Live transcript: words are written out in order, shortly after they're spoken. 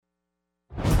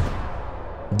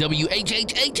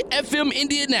WHHH-FM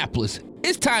Indianapolis.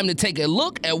 It's time to take a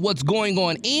look at what's going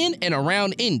on in and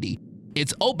around Indy.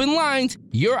 It's Open Lines,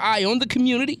 your eye on the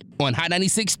community on High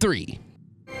 96.3.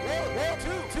 One,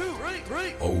 two,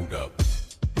 three. Hold up.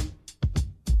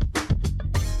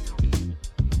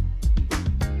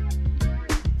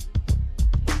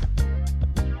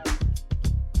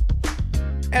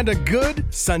 And a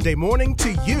good Sunday morning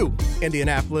to you,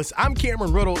 Indianapolis. I'm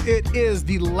Cameron Riddle. It is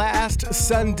the last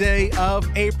Sunday of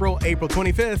April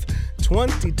 25th,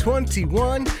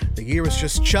 2021. The year is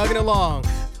just chugging along.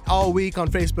 All week on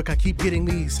Facebook, I keep getting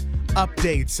these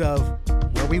updates of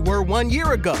where we were 1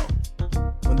 year ago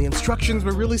when the instructions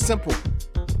were really simple.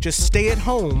 Just stay at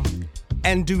home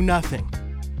and do nothing.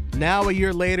 Now, a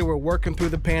year later, we're working through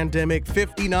the pandemic,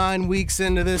 59 weeks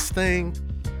into this thing.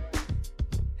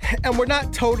 And we're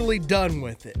not totally done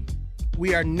with it.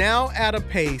 We are now at a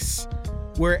pace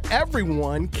where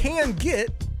everyone can get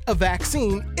a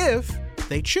vaccine if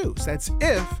they choose. That's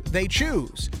if they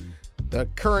choose. The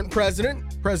current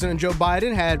president, President Joe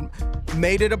Biden, had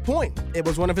made it a point. It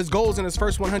was one of his goals in his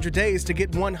first 100 days to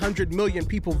get 100 million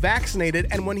people vaccinated.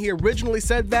 And when he originally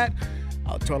said that,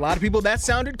 to a lot of people, that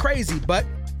sounded crazy. But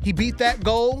he beat that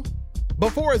goal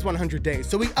before his 100 days.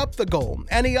 So he upped the goal,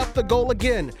 and he upped the goal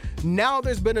again. Now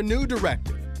there's been a new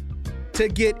directive to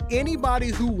get anybody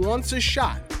who wants a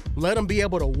shot, let them be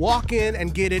able to walk in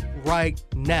and get it right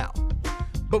now.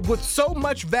 But with so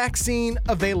much vaccine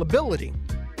availability,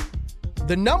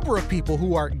 the number of people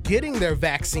who are getting their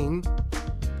vaccine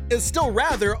is still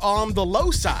rather on the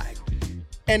low side.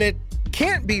 And it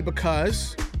can't be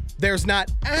because there's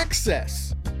not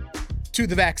access to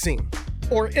the vaccine.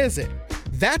 Or is it?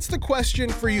 That's the question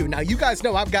for you. Now, you guys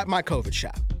know I've got my COVID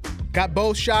shot. Got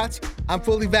both shots. I'm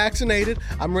fully vaccinated.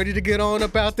 I'm ready to get on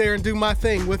up out there and do my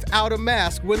thing without a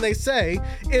mask when they say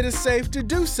it is safe to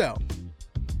do so.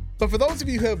 But for those of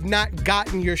you who have not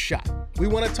gotten your shot, we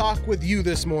want to talk with you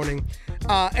this morning.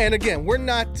 And again, we're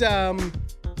not, I'm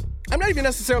not even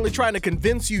necessarily trying to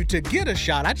convince you to get a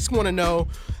shot. I just want to know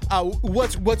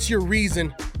what's your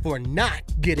reason for not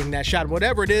getting that shot.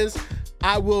 Whatever it is,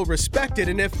 I will respect it.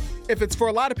 And if it's for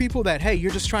a lot of people that, hey,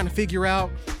 you're just trying to figure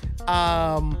out,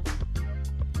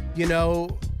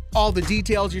 all the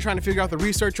details, you're trying to figure out the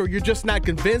research, or you're just not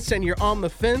convinced and you're on the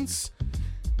fence,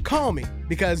 call me,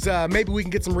 because maybe we can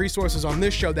get some resources on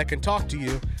this show that can talk to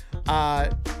you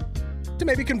to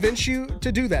maybe convince you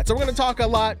to do that. So we're going to talk a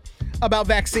lot about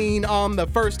vaccine on the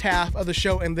first half of the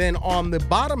show, and then on the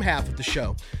bottom half of the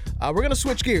show, we're going to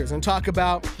switch gears and talk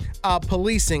about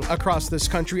policing across this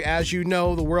country. As you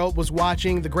know, the world was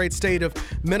watching the great state of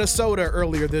Minnesota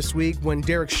earlier this week when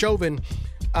Derek Chauvin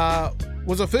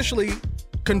was officially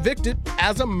convicted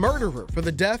as a murderer for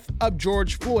the death of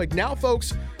George Floyd. Now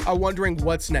folks are wondering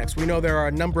what's next. We know there are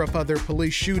a number of other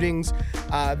police shootings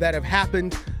that have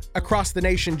happened across the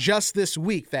nation just this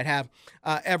week that have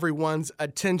everyone's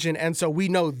attention. And so we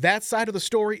know that side of the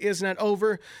story isn't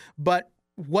over, but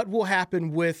what will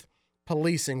happen with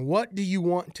policing? What do you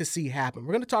want to see happen?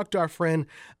 We're going to talk to our friend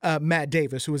Matt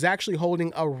Davis, who is actually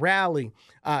holding a rally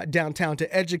downtown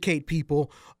to educate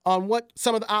people on what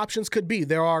some of the options could be.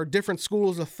 There are different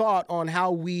schools of thought on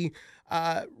how we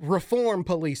reform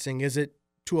policing. Is it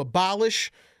to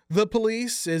abolish the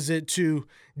police? Is it to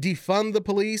defund the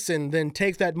police and then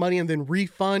take that money and then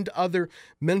refund other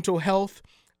mental health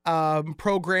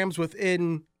programs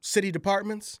within city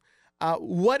departments?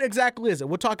 What exactly is it?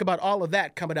 We'll talk about all of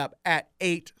that coming up at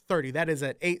 8:30. That is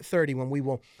at 8:30 when we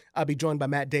will be joined by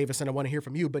Matt Davis, and I want to hear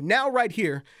from you. But now right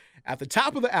here at the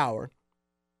top of the hour,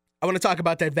 I want to talk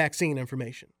about that vaccine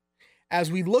information.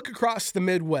 As we look across the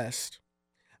Midwest,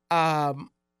 there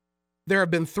have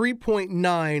been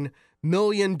 3.9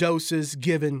 million doses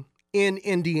given in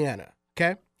Indiana,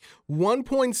 okay?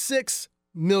 1.6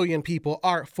 million people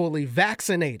are fully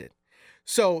vaccinated.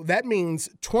 So that means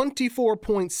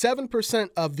 24.7%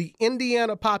 of the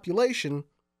Indiana population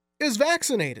is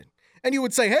vaccinated. And you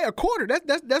would say, hey, a quarter,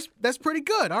 that's pretty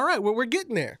good. All right, well, we're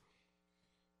getting there.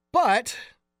 But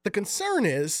the concern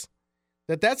is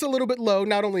that that's a little bit low,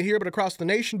 not only here, but across the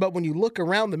nation. But when you look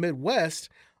around the Midwest,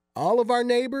 all of our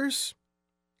neighbors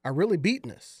are really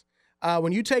beating us.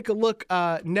 When you take a look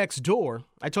next door,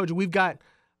 I told you we've got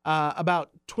about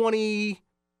 25%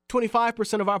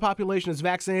 of our population is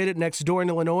vaccinated. Next door in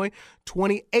Illinois,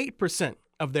 28%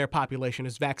 of their population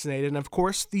is vaccinated. And of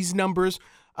course, these numbers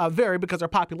vary because our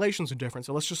populations are different.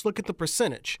 So let's just look at the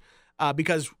percentage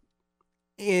because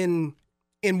in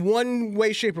one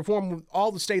way, shape, or form,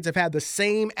 all the states have had the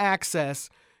same access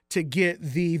to get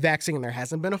the vaccine. There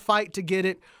hasn't been a fight to get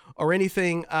it or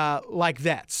anything like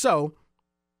that. So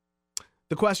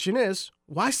The question is,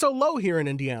 why so low here in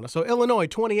Indiana? So Illinois,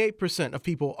 28% of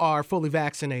people are fully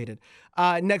vaccinated.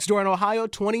 Next door in Ohio,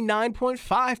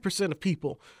 29.5% of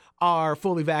people are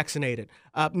fully vaccinated.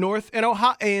 Up north in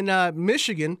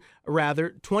Michigan,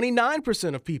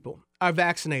 29% of people are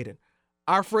vaccinated.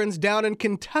 Our friends down in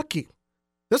Kentucky,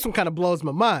 this one kind of blows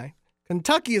my mind.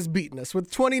 Kentucky is beating us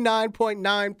with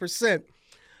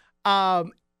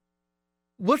 29.9%.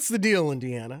 What's the deal,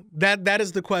 Indiana? That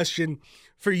is the question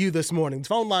for you this morning. The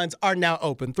phone lines are now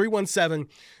open. 317-239-9696.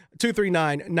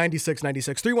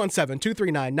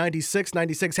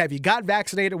 317-239-9696. Have you got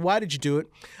vaccinated? Why did you do it?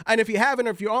 And if you haven't,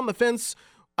 or if you're on the fence,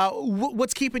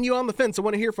 what's keeping you on the fence? I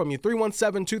want to hear from you.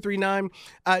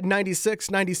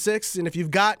 317-239-9696. And if you've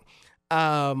got,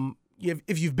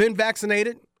 if you've been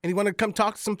vaccinated and you want to come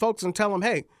talk to some folks and tell them,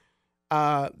 hey,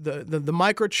 the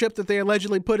microchip that they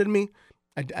allegedly put in me,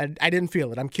 I didn't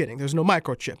feel it. I'm kidding. There's no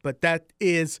microchip, but that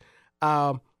is,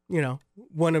 one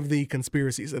of the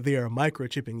conspiracies that they are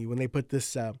microchipping you when they put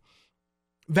this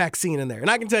vaccine in there.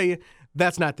 And I can tell you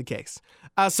that's not the case.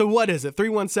 So what is it?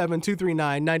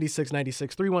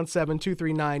 317-239-9696.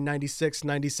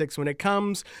 317-239-9696. When it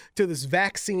comes to this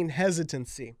vaccine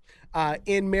hesitancy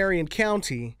in Marion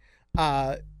County,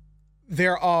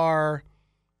 there are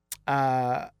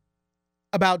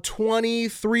about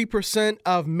 23%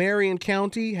 of Marion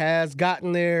County has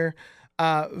gotten their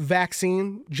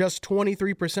vaccine. Just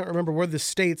 23%. Remember, we're the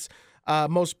state's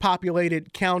most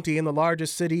populated county, and the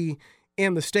largest city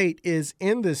in the state is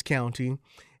in this county.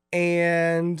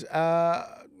 And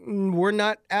we're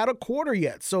not at a quarter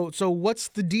yet. So what's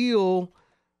the deal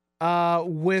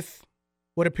with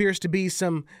what appears to be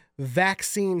some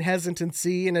vaccine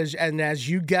hesitancy? And as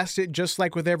you guessed it, just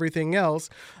like with everything else,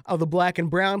 the black and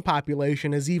brown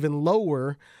population is even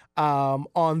lower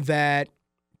on that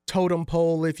totem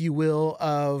pole, if you will,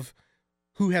 of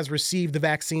who has received the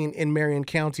vaccine in Marion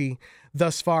County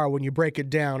thus far. When you break it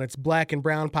down, it's black and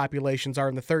brown populations are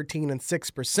in the 13 and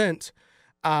 6%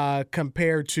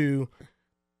 compared to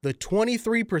the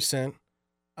 23%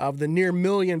 of the near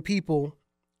million people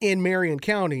in Marion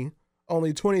County.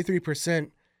 Only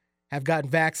 23% have gotten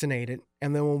vaccinated.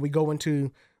 And then when we go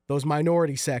into those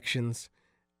minority sections,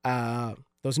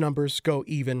 those numbers go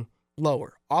even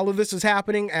lower. All of this is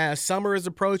happening as summer is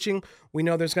approaching. We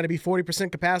know there's going to be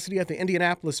 40% capacity at the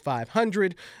Indianapolis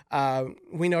 500.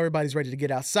 We know everybody's ready to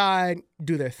get outside,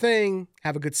 do their thing,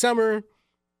 have a good summer.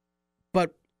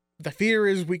 But the fear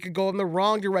is we could go in the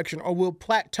wrong direction or we'll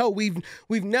plateau. We've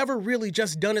never really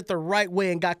just done it the right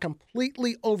way and got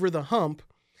completely over the hump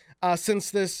since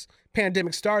this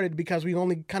pandemic started, because we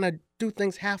only kind of do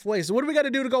things halfway. So what do we got to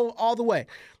do to go all the way?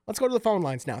 Let's go to the phone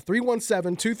lines now.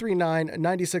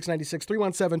 317-239-9696.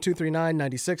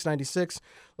 317-239-9696.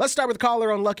 Let's start with the caller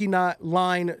on Lucky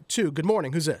Line 2. Good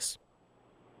morning. Who's this?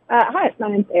 Hi, my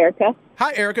name's Erica.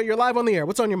 Hi, Erica. You're live on the air.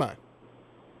 What's on your mind?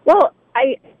 Well,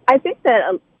 I think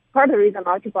that part of the reason a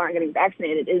lot of people aren't getting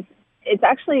vaccinated is it's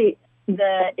actually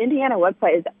the Indiana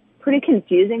website is pretty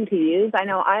confusing to use. I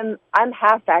know I'm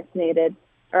half vaccinated,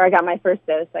 or I got my first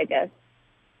dose, I guess.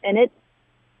 And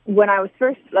when I was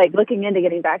first looking into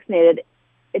getting vaccinated,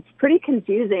 it's pretty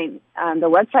confusing. The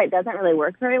website doesn't really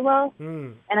work very well.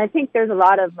 And I think there's a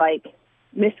lot of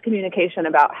miscommunication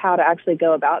about how to actually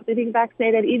go about getting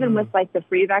vaccinated, even with the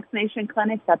free vaccination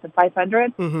clinics at the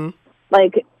 500. I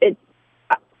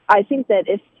think that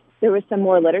if there was some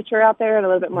more literature out there and a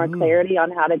little bit more clarity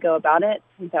on how to go about it,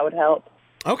 I think that would help.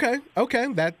 Okay.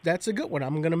 That's a good one.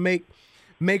 I'm going to make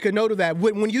a note of that.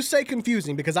 When you say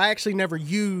confusing, because I actually never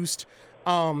used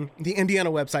the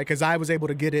Indiana website, because I was able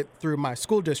to get it through my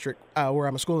school district where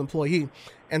I'm a school employee.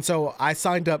 And so I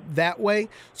signed up that way.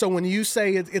 So when you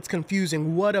say it's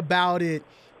confusing, what about it?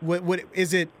 What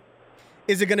is it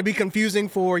going to be confusing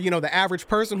for, the average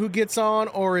person who gets on,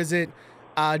 or is it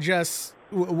just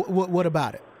what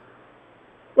about it?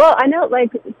 Well, I know,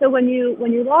 so when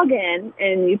you log in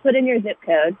and you put in your zip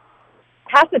code,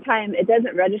 half the time it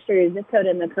doesn't register your zip code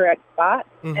in the correct spot.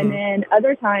 And then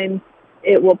other times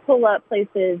it will pull up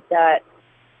places that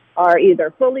are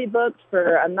either fully booked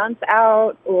for a month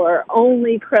out or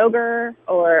only Kroger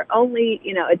or only,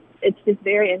 it's just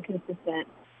very inconsistent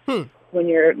when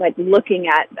you're looking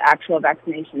at the actual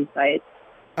vaccination sites.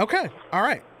 Okay. All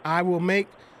right. I will make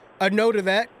a note of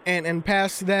that and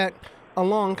pass that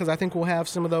along, because I think we'll have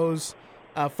some of those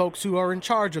folks who are in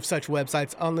charge of such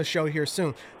websites on the show here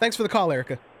soon. Thanks for the call,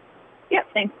 Erica. Yep,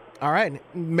 thanks. All right.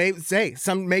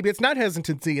 Maybe it's not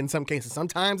hesitancy in some cases.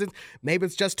 Sometimes maybe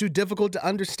it's just too difficult to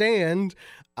understand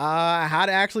how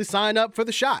to actually sign up for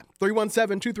the shot.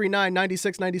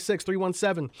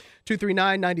 317-239-9696.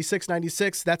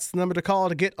 317-239-9696. That's the number to call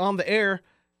to get on the air.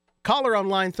 Caller on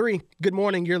line 3. Good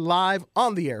morning. You're live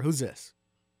on the air. Who's this?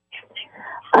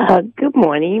 Good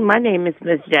morning. My name is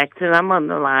Miss Jackson. I'm on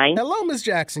the line. Hello, Miss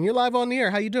Jackson. You're live on the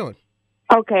air. How you doing?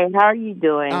 Okay, how are you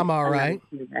doing? I'm all right.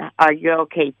 Are you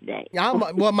okay today?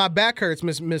 Well, my back hurts,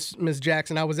 Miss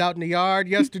Jackson. I was out in the yard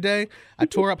yesterday. I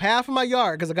tore up half of my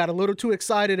yard because I got a little too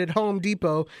excited at Home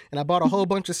Depot, and I bought a whole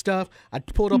bunch of stuff. I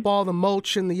pulled up all the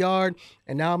mulch in the yard,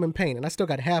 and now I'm in pain, and I still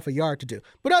got half a yard to do.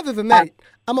 But other than that,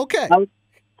 I'm okay.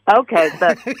 Okay,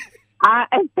 but I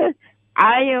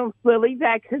am fully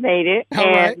vaccinated, All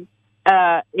right.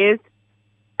 and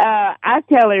I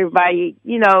tell everybody,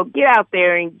 get out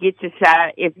there and get your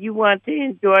shot. If you want to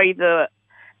enjoy the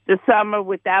summer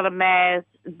without a mask,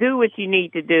 do what you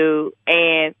need to do,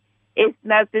 and it's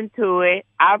nothing to it.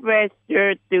 I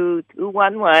registered through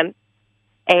 211,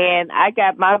 and I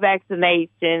got my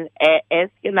vaccination at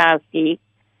Eskenazi.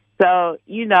 So,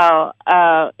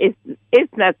 it's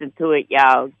nothing to it,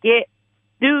 y'all. Do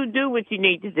what you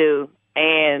need to do,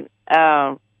 and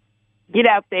get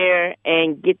out there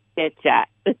and get that shot.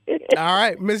 All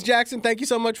right. Miss Jackson, thank you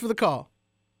so much for the call.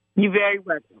 You're very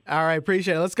welcome. All right,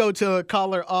 appreciate it. Let's go to a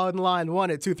caller on line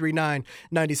 1 at 239-9696,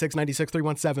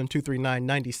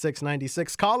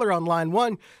 317-239-9696. Caller on line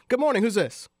 1. Good morning. Who's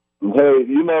this? Hey,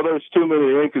 there's too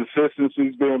many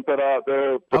inconsistencies being put out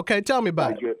there. Okay, tell me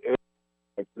about it.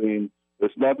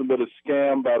 It's nothing but a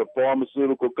scam by the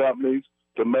pharmaceutical companies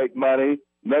to make money.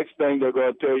 Next thing they're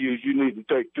going to tell you is you need to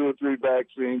take 2 or 3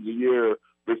 vaccines a year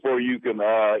before you can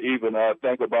even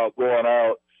think about going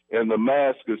out. And the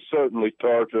mask is certainly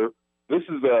torture. This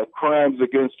is crimes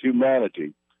against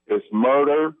humanity. It's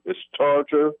murder, it's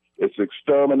torture, it's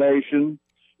extermination.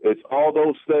 It's all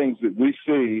those things that we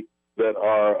see that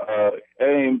are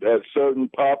aimed at certain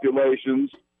populations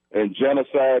and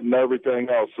genocide and everything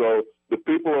else. So the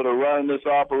people that are running this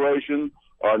operation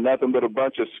are nothing but a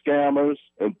bunch of scammers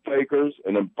and fakers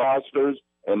and imposters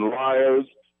and liars,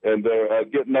 and they're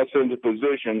getting us into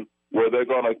position where they're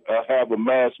going to have a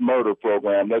mass murder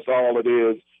program. That's all it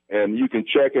is, and you can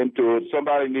check into it.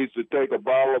 Somebody needs to take a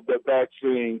bottle of that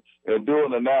vaccine and do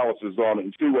an analysis on it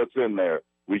and see what's in there.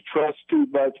 We trust too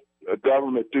much,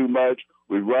 government too much.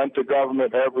 We run to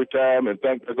government every time and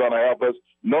think they're going to help us.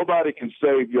 Nobody can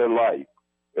save your life.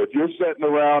 If you're sitting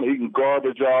around eating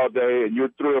garbage all day and you're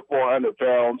 300 or 400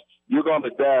 pounds, you're going to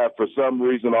die for some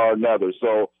reason or another.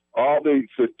 So all the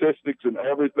statistics and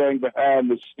everything behind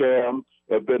the scam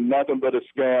have been nothing but a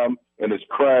scam, and it's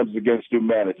crimes against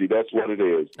humanity. That's what it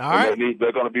is. All right.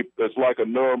 They're going to be. It's like a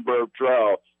Nuremberg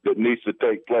trial that needs to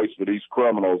take place for these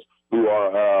criminals who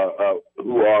are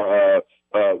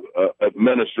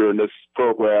administering this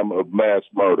program of mass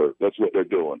murder. That's what they're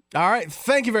doing. All right.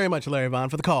 Thank you very much, Larry Vaughn,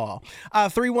 for the call.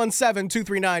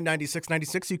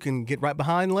 317-239-9696. You can get right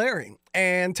behind Larry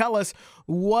and tell us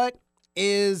what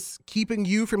is keeping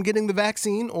you from getting the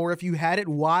vaccine, or if you had it,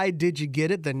 why did you get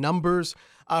it? The numbers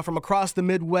from across the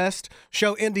Midwest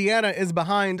show Indiana is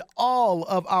behind all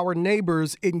of our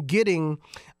neighbors in getting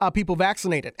people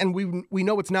vaccinated. And we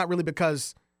know it's not really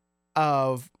because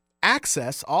of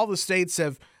access. All the states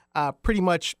have pretty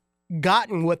much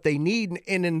gotten what they need.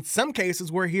 And in some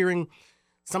cases, we're hearing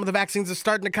some of the vaccines are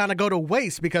starting to kind of go to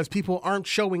waste because people aren't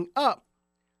showing up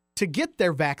to get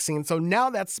their vaccine. So now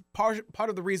that's part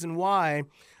of the reason why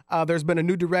there's been a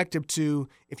new directive to,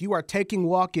 if you are taking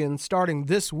walk-ins starting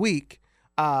this week,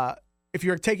 if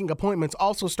you're taking appointments,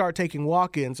 also start taking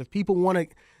walk-ins. If people want to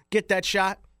get that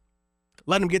shot,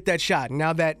 let them get that shot.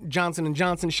 Now that Johnson &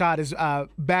 Johnson shot is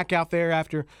back out there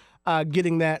after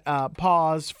getting that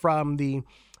pause from the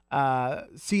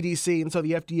CDC, and so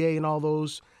the FDA and all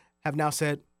those have now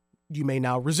said, you may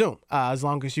now resume as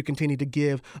long as you continue to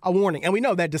give a warning. And we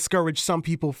know that discouraged some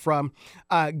people from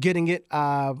getting it.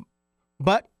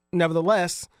 But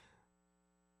nevertheless,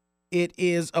 it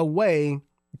is a way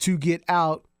to get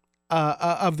out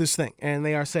of this thing. And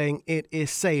they are saying it is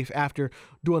safe after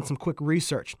doing some quick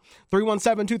research.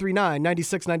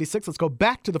 317-239-9696. Let's go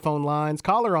back to the phone lines.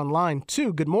 Caller on line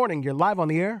 2. Good morning. You're live on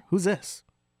the air. Who's this?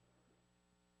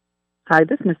 Hi,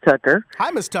 this is Ms. Tucker.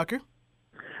 Hi, Ms. Tucker.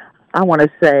 I want to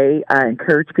say I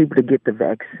encourage people to get the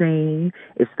vaccine.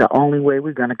 It's the only way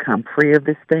we're going to come free of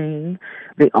this thing.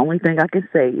 The only thing I can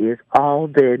say is all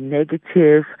the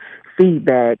negative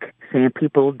feedback saying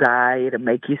people die, it'll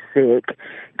make you sick.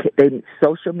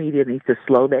 Social media needs to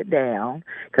slow that down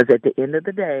because at the end of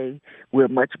the day, we're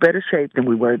in much better shape than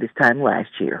we were this time last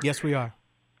year. Yes, we are.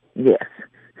 Yes.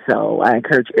 So I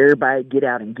encourage everybody to get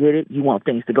out and get it. You want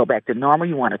things to go back to normal.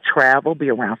 You want to travel, be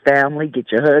around family,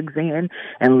 get your hugs in,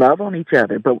 and love on each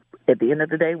other. But at the end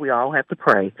of the day, we all have to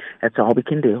pray. That's all we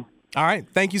can do. All right.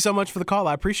 Thank you so much for the call.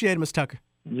 I appreciate it, Ms. Tucker.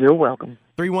 You're welcome.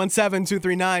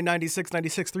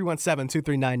 317-239-9696,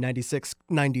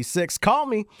 317-239-9696. Call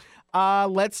me.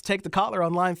 Let's take the caller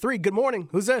on line 3. Good morning.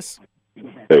 Who's this?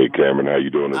 Hey, Cameron, how you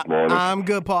doing this morning? I'm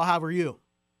good, Paul. How are you?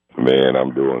 Man,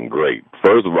 I'm doing great.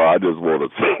 First of all, I just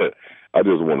want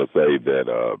to say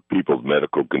that people's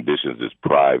medical conditions is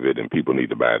private, and people need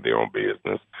to mind their own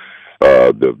business.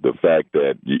 The fact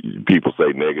that people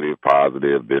say negative,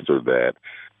 positive, this or that,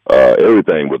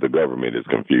 everything with the government is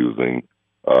confusing.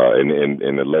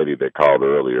 And the lady that called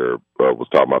earlier was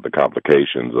talking about the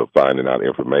complications of finding out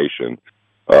information.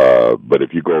 But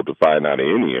if you go to find out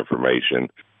any information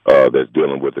that's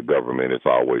dealing with the government, it's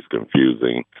always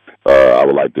confusing. I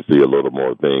would like to see a little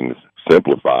more things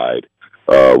simplified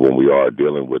when we are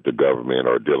dealing with the government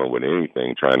or dealing with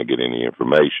anything, trying to get any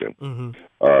information. Mm-hmm.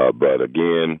 But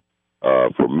again,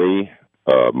 for me,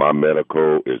 my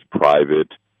medical is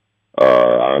private.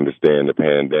 I understand the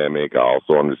pandemic. I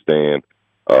also understand,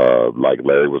 like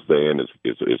Larry was saying, as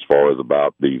far as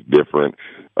about these different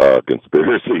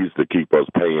conspiracies to keep us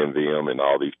paying them and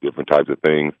all these different types of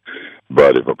things.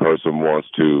 But if a person wants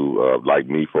to, like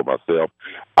me for myself,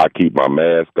 I keep my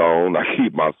mask on. I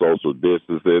keep my social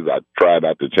distances. I try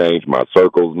not to change my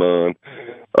circles none.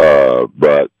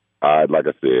 But like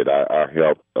I said, our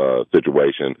health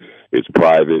situation is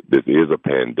private. This is a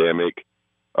pandemic.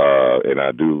 And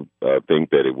I do think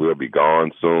that it will be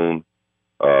gone soon.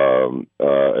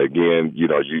 Again, you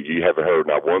haven't heard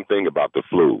not one thing about the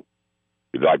flu.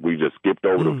 It's like we just skipped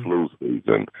over the flu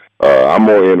season. I'm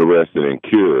more interested in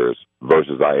cures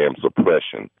versus I am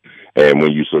suppression. And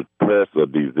when you suppress a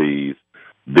disease,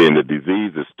 then the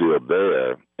disease is still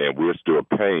there and we're still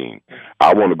paying.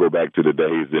 I want to go back to the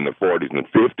days in the 40s and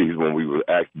 50s when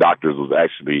doctors was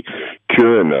actually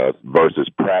curing us versus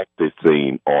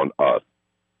practicing on us.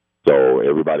 So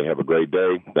everybody have a great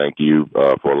day. Thank you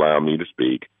for allowing me to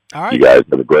speak. All right. You guys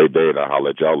have a great day, and I'll holler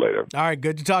at y'all later. All right.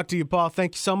 Good to talk to you, Paul.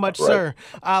 Thank you so much, Right. sir.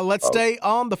 Let's stay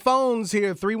on the phones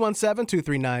here.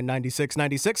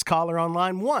 317-239-9696. Caller on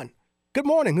line 1. Good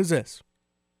morning. Who's this?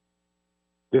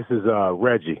 This is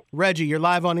Reggie. Reggie, you're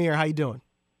live on the air. How you doing?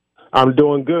 I'm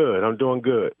doing good.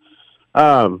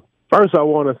 First, I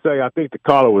want to say I think the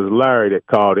caller was Larry that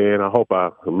called in. I hope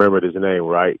I remembered his name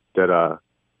right. That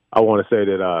I want to say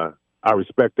that I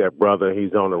respect that brother.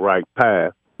 He's on the right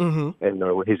path, and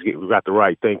he's got the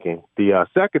right thinking. The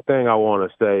second thing I want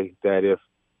to say that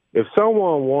if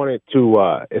someone wanted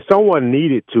to, if someone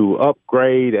needed to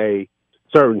upgrade a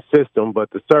certain system, but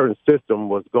the certain system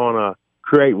was going to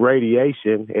create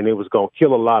radiation and it was going to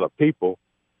kill a lot of people,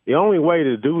 the only way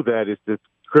to do that is to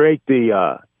create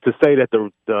to say that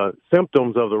the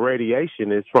symptoms of the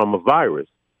radiation is from a virus.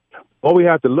 What we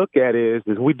have to look at is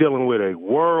we're dealing with a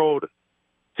world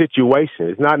situation.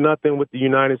 It's not nothing with the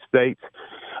United States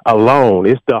alone.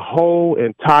 It's the whole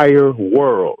entire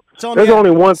world. So There's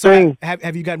only one thing.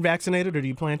 Have you gotten vaccinated, or do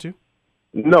you plan to?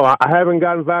 No, I haven't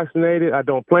gotten vaccinated. I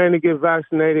don't plan to get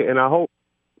vaccinated, and I hope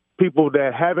people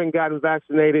that haven't gotten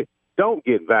vaccinated don't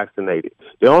get vaccinated.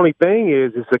 The only thing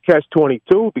is it's a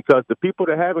catch-22 because the people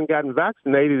that haven't gotten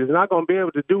vaccinated is not going to be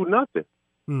able to do nothing.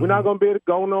 We're not going to be able to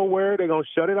go nowhere. They're going to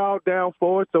shut it all down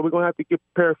for us. So we're going to have to get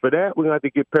prepared for that. We're going to have to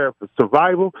get prepared for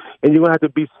survival. And you're going to have to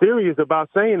be serious about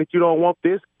saying that you don't want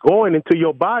this going into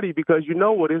your body because you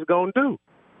know what it's going to do.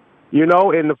 You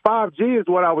know, and the 5G is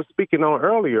what I was speaking on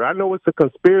earlier. I know it's a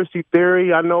conspiracy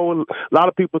theory. I know a lot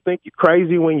of people think you're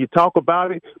crazy when you talk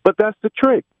about it, but that's the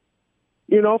trick.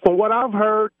 You know, from what I've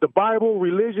heard, the Bible,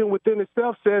 religion within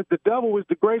itself says the devil is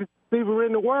the greatest deceiver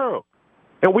in the world.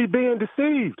 And we being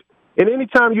deceived. And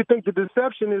anytime you think the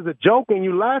deception is a joke and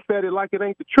you laugh at it like it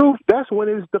ain't the truth, that's when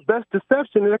it's the best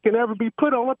deception that can ever be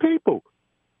put on a people.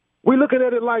 We looking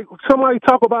at it like somebody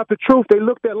talk about the truth, they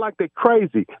looked at it like they're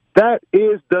crazy. That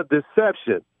is the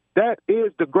deception. That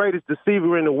is the greatest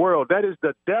deceiver in the world. That is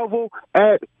the devil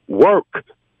at work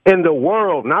in the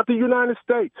world, not the United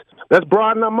States. Let's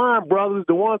broaden our mind, brothers.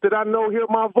 The ones that I know hear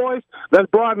my voice, let's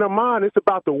broaden our mind. It's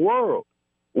about the world.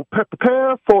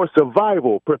 Prepare for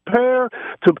survival. Prepare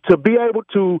to be able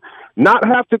to not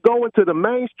have to go into the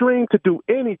mainstream to do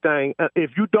anything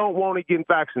if you don't want to get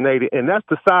vaccinated. And that's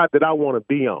the side that I want to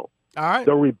be on. All right.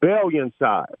 The rebellion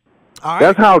side. All right.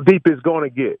 That's how deep it's going to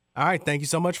get. All right. Thank you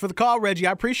so much for the call, Reggie.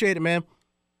 I appreciate it, man.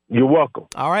 You're welcome.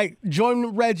 All right.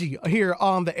 Join Reggie here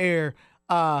on the air.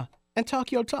 And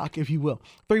talk your talk, if you will.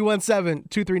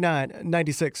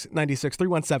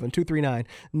 317-239-9696.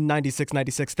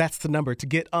 317-239-9696. That's the number to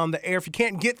get on the air. If you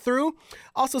can't get through,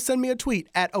 also send me a tweet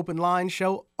at Open Line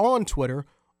Show on Twitter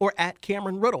or at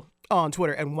Cameron Riddle on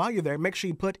Twitter. And while you're there, make sure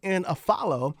you put in a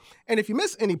follow. And if you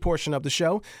miss any portion of the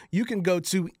show, you can go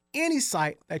to any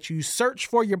site that you search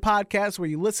for your podcast, where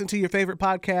you listen to your favorite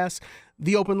podcast.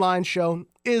 The Open Line Show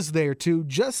is there too.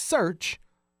 Just search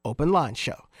Open Line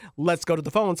Show. Let's go to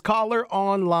the phones. Caller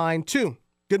on line 2.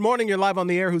 Good morning. You're live on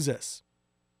the air. Who's this?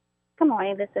 Good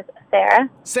morning. This is Sarah.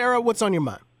 Sarah, what's on your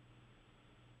mind?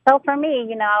 So for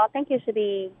me, I think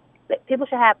people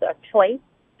should have a choice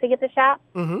to get the shot.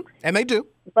 Mm-hmm. And they do.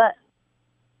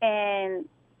 And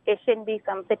it shouldn't be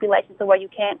some stipulations to where you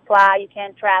can't fly, you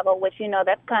can't travel, which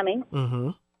that's coming.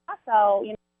 Mm-hmm. Also,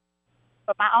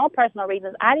 for my own personal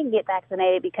reasons, I didn't get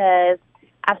vaccinated because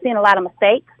I've seen a lot of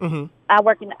mistakes. Mm-hmm. I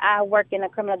work in the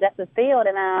criminal justice field,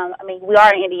 and we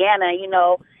are in Indiana.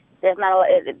 There's a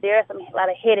lot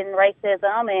of hidden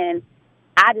racism, and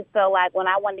I just felt like when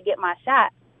I wanted to get my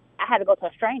shot, I had to go to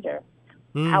a stranger.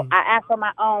 I asked for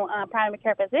my own primary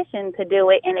care physician to do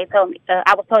it, and they told me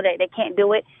I was told that they can't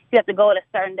do it. You have to go to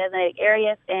certain designated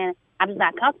areas, and I'm just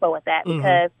not comfortable with that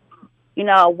because,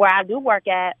 where I do work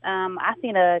at, I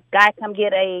seen a guy come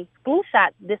get a flu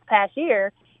shot this past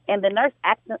year, and the nurse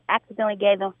accidentally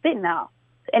gave them fentanyl,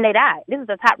 and they died. This is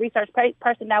a top research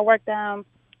person that worked in a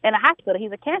hospital.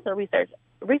 He's a cancer research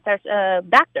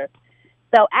doctor.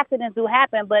 So accidents do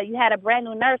happen, but you had a brand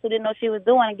new nurse who didn't know what she was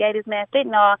doing and gave this man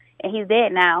fentanyl, and he's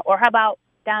dead now. Or how about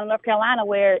down in North Carolina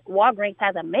where Walgreens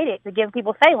has admitted to giving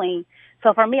people saline?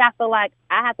 So for me, I feel like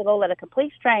I have to go let a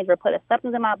complete stranger put a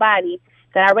substance in my body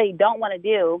that I really don't want to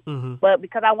do, but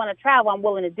because I want to travel, I'm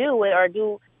willing to do it, or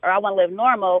I want to live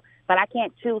normal, but I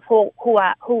can't choose who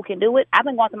can do it. I've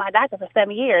been going to my doctor for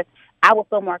 7 years. I would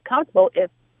feel more comfortable if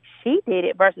she did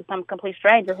it versus some complete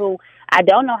stranger who I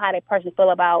don't know how that person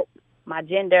feel about my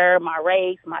gender, my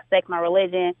race, my sex, my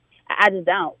religion. I just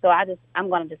don't. So I'm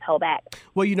going to just hold back.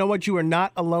 Well, you know what? You are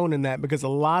not alone in that, because a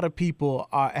lot of people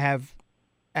are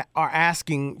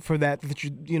asking for that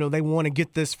they want to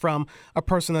get this from a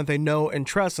person that they know and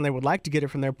trust, and they would like to get it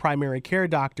from their primary care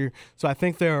doctor. So I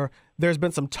think there's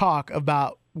been some talk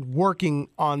about working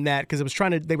on that, because they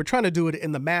were trying to do it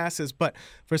in the masses, but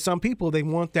for some people they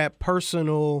want that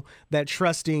personal, that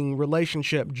trusting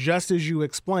relationship, just as you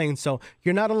explained. So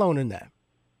you're not alone in that.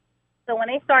 So when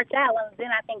they start that one, then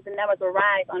I think the numbers will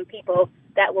rise on people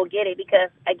that will get it, because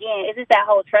again, it's just that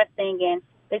whole trust thing, and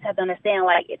they just have to understand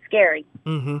it's scary.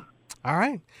 Mm-hmm. All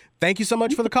right. Thank you so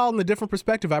much for the call and the different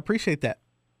perspective. I appreciate that.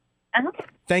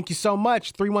 Thank you so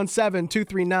much.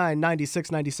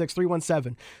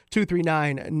 317-239-9696.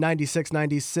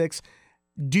 317-239-9696.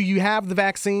 Do you have the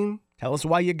vaccine? Tell us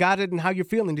why you got it and how you're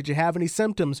feeling. Did you have any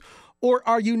symptoms? Or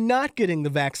are you not getting the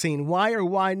vaccine? Why or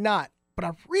why not? But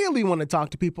I really want to talk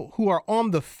to people who are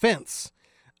on the fence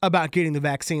about getting the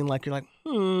vaccine. Like you're like,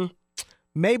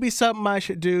 maybe something I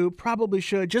should do, probably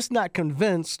should, just not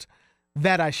convinced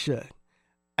that I should.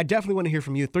 I definitely want to hear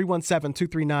from you.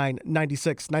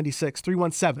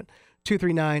 317-239-9696.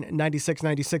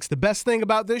 317-239-9696. The best thing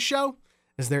about this show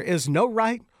is there is no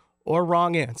right or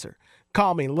wrong answer.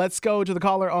 Call me. Let's go to the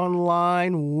caller on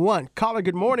line 1. Caller,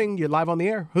 good morning. You're live on the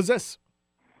air. Who's this?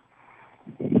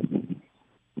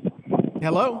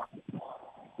 Hello?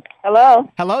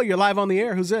 Hello, you're live on the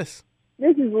air. Who's this?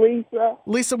 This is Lisa.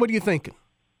 Lisa, what are you thinking?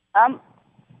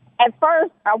 At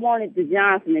first, I wanted the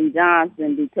Johnson &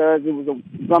 Johnson because it was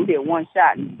going to be a one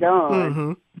shot and done.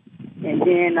 Mm-hmm. And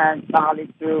then I thought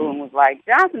it through and was like,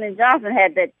 Johnson & Johnson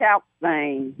had that talc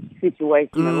thing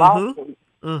situation, the lawsuit.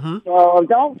 Mm-hmm. So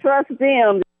don't trust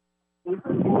them.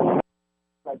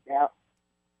 Like that.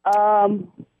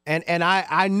 And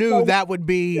I knew that would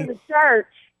be to the church.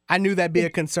 I knew that'd be a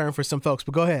concern for some folks,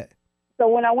 but go ahead. So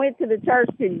when I went to the church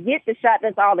to get the shot,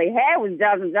 that's all they had was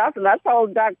Johnson & Johnson. I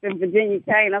told Dr. Virginia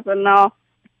Kane, I said, no,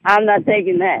 I'm not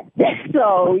taking that.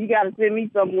 So you got to send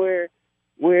me somewhere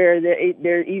where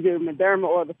they're either Moderna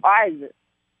or the Pfizer.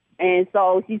 And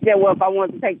so she said, well, if I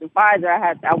wanted to take the Pfizer,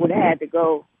 I would have had to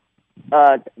go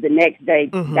the next day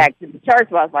back to the church.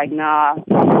 But I was like, nah.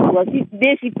 Well,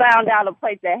 she found out a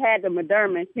place that had the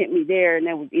Moderna and sent me there, and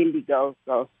that was Indigo,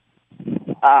 so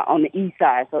on the east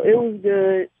side. So it was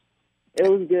good. It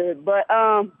was good. But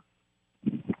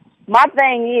my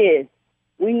thing is,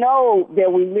 we know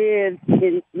that we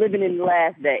living in the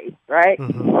last days, right?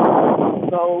 Mm-hmm.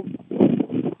 So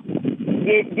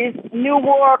this New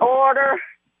World Order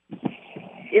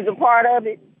is a part of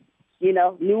it. You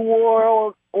know, New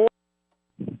World Order.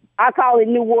 I call it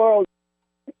New World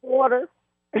Order.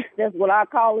 That's what I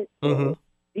call it. Mm-hmm.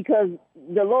 Because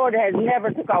the Lord has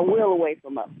never took our will away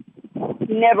from us.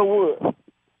 He never would.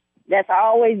 That's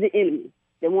always the enemy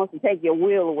that wants to take your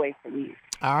will away from you.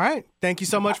 All right. Thank you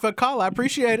so much for the call. I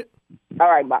appreciate it. All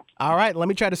right, bye. All right, let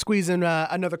me try to squeeze in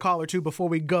another call or two before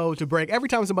we go to break. Every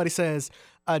time somebody says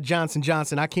Johnson &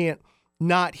 Johnson, I can't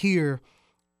not hear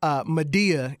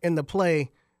Medea in the play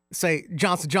say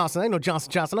Johnson & Johnson. I ain't no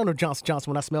Johnson & Johnson. I know Johnson &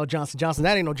 Johnson when I smell Johnson & Johnson.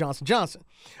 That ain't no Johnson & Johnson.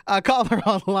 Caller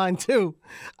on the line, too.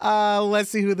 Let's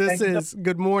see who this is.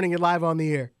 Good morning. You're live on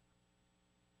the air.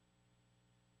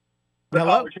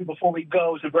 Hello? Before we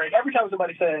go to break, every time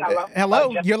somebody says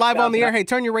hello, you're live on the air. Hey,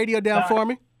 turn your radio down for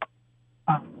me.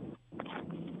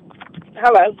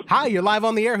 Hello. Hi, you're live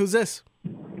on the air. Who's this?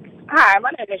 Hi,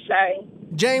 my name is Shay.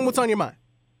 Jane, what's on your mind?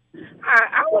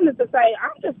 I wanted to say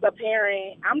I'm just a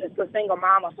parent. I'm just a single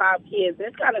mom of 5 kids.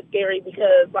 It's kind of scary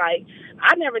because, like,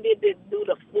 I never did do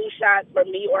the flu shots for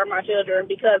me or my children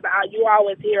because you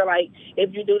always hear, like,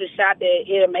 if you do the shot that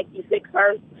it'll make you sick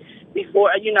first before,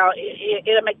 you know,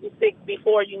 it'll make you sick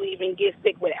before you even get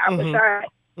sick without the shot.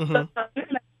 So,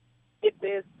 get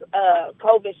this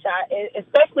COVID shot,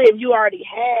 especially if you already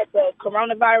had the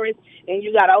coronavirus and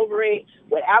you got over it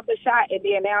without the shot, and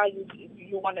then now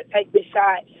you want to take the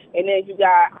shot, and then you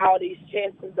got all these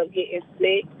chances of getting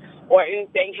sick or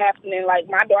anything happening. Like,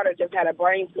 my daughter just had a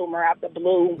brain tumor out the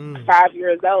blue, 5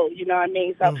 years old, you know what I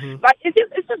mean? So, like, it's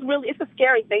just really, it's a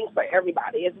scary thing for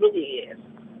everybody. It really is.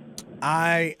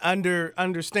 I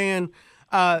understand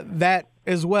that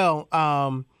as well.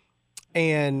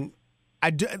 And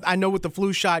I know with the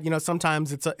flu shot, you know,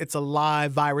 sometimes it's a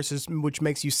live virus which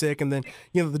makes you sick, and then,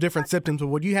 you know, the different symptoms. But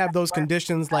when you have those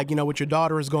conditions, like, you know, what your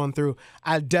daughter is going through,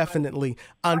 I definitely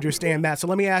understand that. So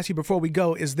let me ask you before we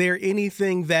go, is there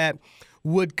anything that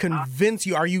would convince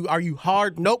you? Are you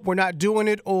hard? Nope, we're not doing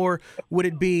it. Or would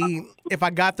it be if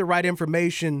I got the right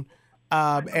information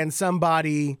and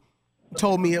somebody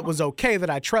told me it was okay that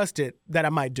I trusted that I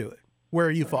might do it? Where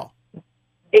you fall?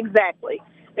 Exactly.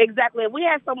 If we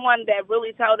had someone that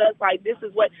really told us, like, this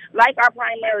is what, like our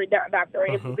primary doctor,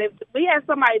 if we had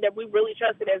somebody that we really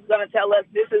trusted that's going to tell us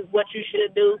this is what you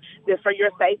should do, this for your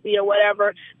safety or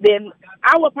whatever, then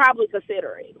I would probably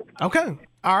consider it. Okay.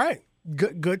 All right.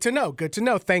 Good to know. Good to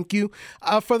know. Thank you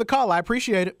for the call. I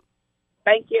appreciate it.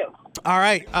 Thank you. All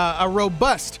right. A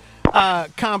robust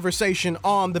conversation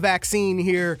on the vaccine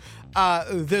here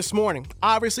this morning.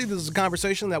 Obviously, this is a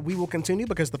conversation that we will continue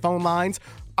because the phone lines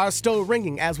are still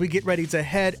ringing as we get ready to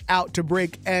head out to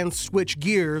break and switch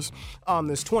gears on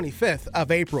this 25th of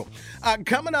April.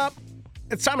 Coming up,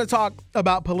 it's time to talk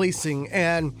about policing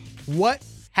and what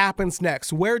happens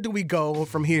next. Where do we go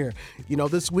from here? You know,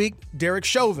 this week, Derek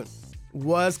Chauvin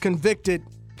was convicted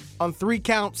on 3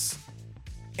 counts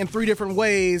in 3 different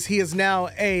ways. He is now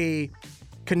a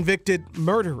convicted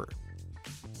murderer.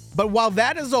 But while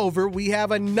that is over, we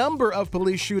have a number of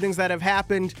police shootings that have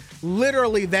happened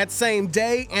literally that same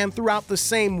day and throughout the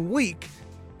same week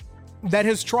that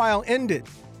his trial ended.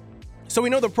 So we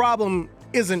know the problem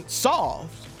isn't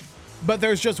solved, but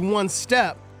there's just one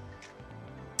step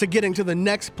to getting to the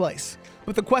next place.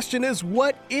 But the question is,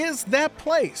 what is that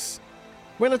place?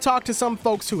 We're going to talk to some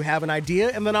folks who have an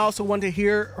idea, and then I also want to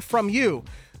hear from you.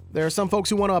 There are some folks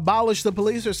who want to abolish the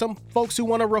police. There's some folks who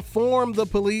want to reform the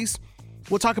police.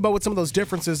 We'll talk about what some of those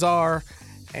differences are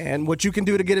and what you can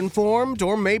do to get informed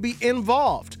or maybe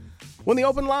involved when the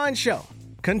Open Line Show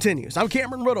continues. I'm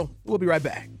Cameron Riddle. We'll be right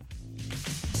back.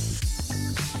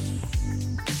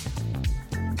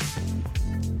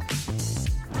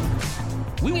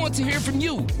 We want to hear from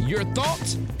you, your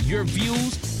thoughts, your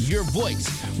views, your voice.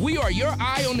 We are your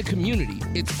eye on the community.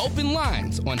 It's Open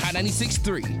Lines on Hot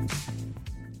 96.3.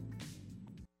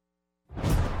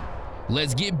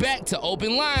 Let's get back to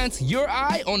Open Lines, your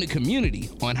eye on the community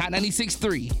on Hot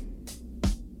 96.3.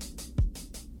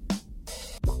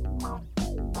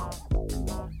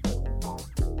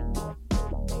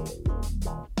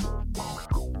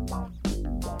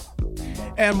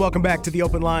 And welcome back to the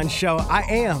Open Line Show. I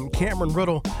am Cameron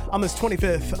Riddle on this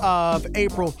 25th of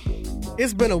April.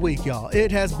 It's been a week, y'all.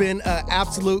 It has been an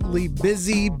absolutely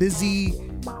busy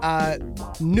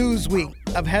news week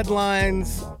of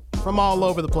headlines from all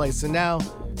over the place. And now,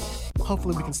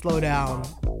 hopefully we can slow down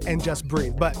and just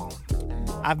breathe. But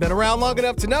I've been around long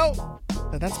enough to know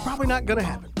that that's probably not going to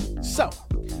happen. So,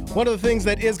 one of the things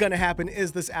that is going to happen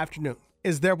is this afternoon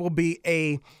is there will be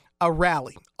a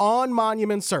rally on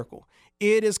Monument Circle.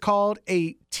 It is called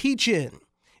a Teach-In.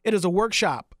 It is a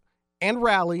workshop and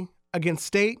rally against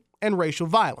state and racial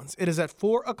violence. It is at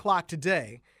 4 o'clock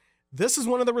today. This is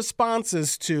one of the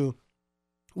responses to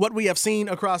what we have seen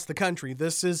across the country.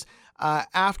 This is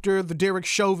after the Derek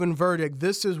Chauvin verdict.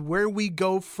 This is where we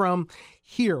go from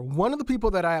here. One of the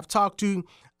people that I have talked to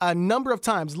a number of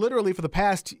times, literally for the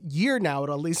past year now,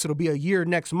 at least it'll be a year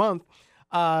next month,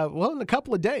 in a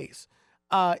couple of days,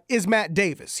 is Matt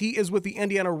Davis. He is with the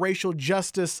Indiana Racial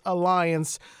Justice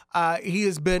Alliance. He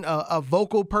has been a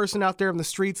vocal person out there in the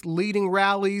streets, leading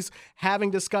rallies,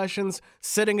 having discussions,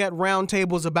 sitting at round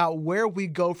tables about where we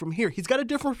go from here. He's got a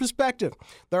different perspective.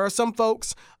 There are some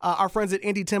folks, our friends at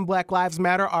Indy 10 Black Lives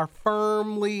Matter, are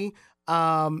firmly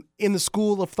in the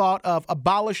school of thought of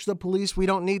abolish the police. We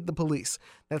don't need the police.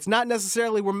 That's not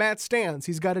necessarily where Matt stands.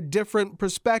 He's got a different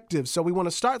perspective. So we want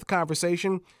to start the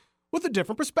conversation with a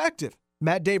different perspective.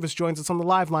 Matt Davis joins us on the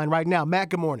live line right now. Matt,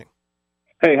 good morning.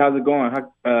 Hey, how's it going?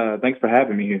 Thanks for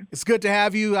having me here. It's good to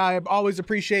have you. I always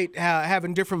appreciate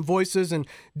having different voices and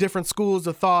different schools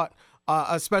of thought,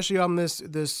 especially on this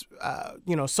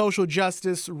social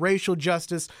justice, racial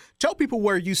justice. Tell people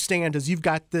where you stand as you've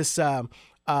got this.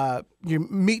 You're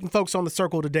meeting folks on the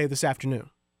circle today, this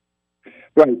afternoon.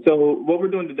 Right. So what we're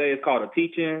doing today is called a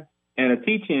teach-in, and a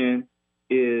teach-in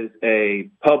is a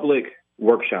public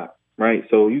workshop, right?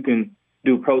 So you can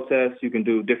do protests, you can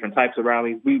do different types of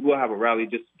rallies. We will have a rally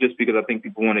just because I think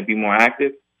people want to be more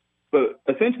active. But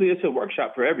essentially, it's a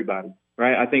workshop for everybody,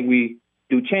 right? I think we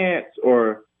do chants,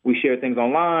 or we share things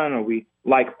online, or we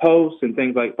like posts and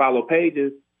things like follow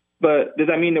pages. But does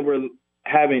that mean that we're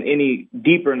having any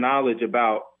deeper knowledge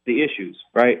about the issues,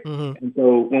 right? Mm-hmm. And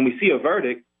so when we see a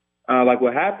verdict, like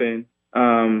what happened,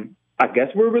 I guess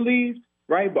we're relieved,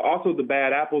 right? But also the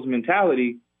bad apples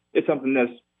mentality is something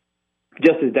that's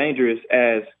just as dangerous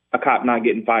as a cop not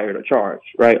getting fired or charged,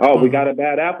 right? Oh, we got a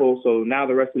bad apple, so now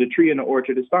the rest of the tree in the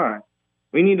orchard is fine.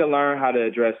 We need to learn how to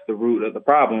address the root of the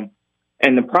problem,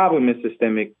 and the problem is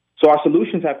systemic, so our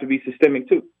solutions have to be systemic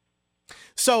too.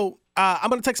 So I'm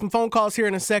going to take some phone calls here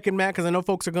in a second, Matt, because I know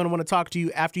folks are going to want to talk to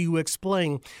you after you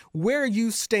explain where you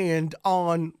stand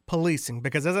on policing,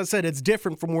 because as I said, it's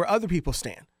different from where other people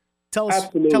stand. Tell us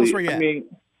where you're at.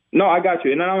 No, I got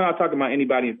you. And I'm not talking about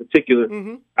anybody in particular.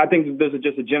 Mm-hmm. I think there's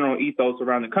just a general ethos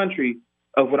around the country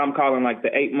of what I'm calling like the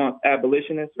 8-month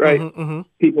abolitionists, right? Mm-hmm,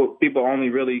 mm-hmm. People only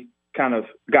really kind of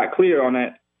got clear on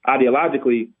that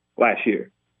ideologically last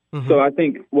year. Mm-hmm. So I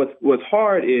think what's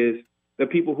hard is the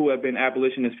people who have been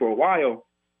abolitionists for a while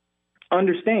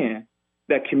understand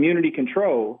that community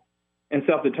control and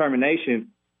self-determination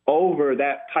over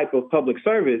that type of public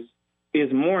service is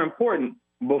more important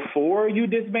before you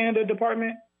disband a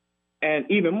department, and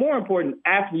even more important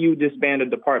after you disband a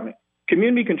department.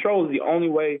 Community control is the only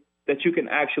way that you can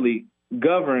actually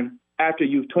govern after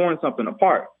you've torn something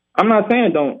apart. I'm not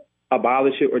saying don't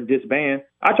abolish it or disband.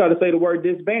 I try to say the word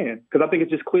disband because I think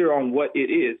it's just clear on what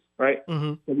it is, right?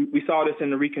 Mm-hmm. We saw this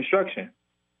in the Reconstruction.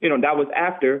 That was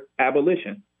after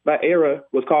abolition. That era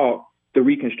was called the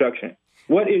Reconstruction.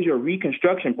 What is your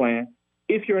Reconstruction plan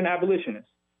if you're an abolitionist?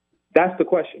 That's the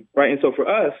question, right? And so for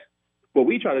us, what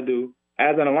we try to do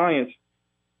as an alliance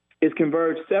is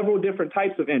converge several different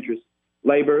types of interests: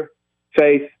 labor,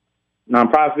 faith,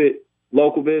 nonprofit,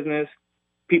 local business,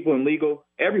 people in legal,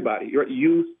 everybody, your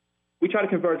youth. We try to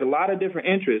converge a lot of different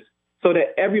interests so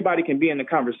that everybody can be in the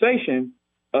conversation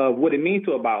of what it means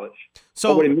to abolish,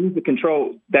 or what it means to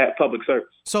control that public service.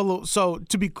 So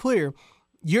to be clear,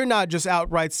 you're not just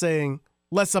outright saying,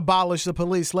 let's abolish the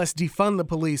police, let's defund the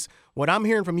police. What I'm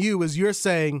hearing from you is you're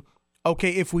saying,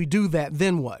 okay, if we do that,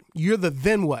 then what? You're the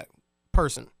then what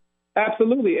person.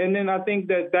 Absolutely. And then I think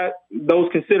that those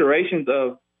considerations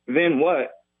of then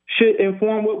what should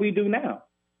inform what we do now.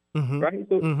 Mm-hmm. Right?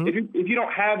 So if you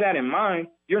don't have that in mind,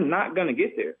 you're not going to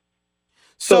get there.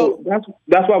 So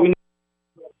that's why we need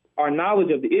our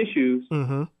knowledge of the issues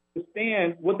to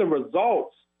understand what the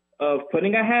results of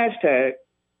putting a hashtag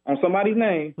on somebody's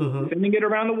name, sending it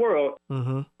around the world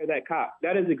for that cop.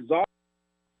 That is exhausting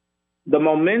the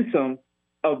momentum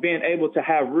of being able to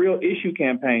have real issue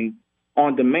campaigns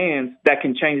on demands that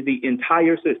can change the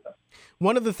entire system.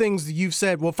 One of the things you've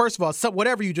said, well, first of all,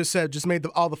 whatever you just said just made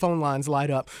all the phone lines light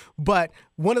up. But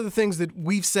one of the things that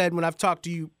we've said when I've talked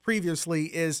to you previously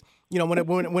is, when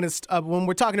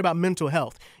we're talking about mental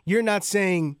health, you're not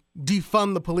saying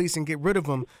defund the police and get rid of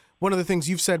them. One of the things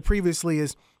you've said previously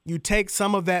is you take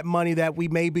some of that money that we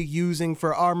may be using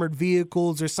for armored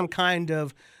vehicles or some kind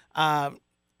of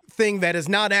thing that is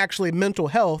not actually mental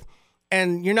health,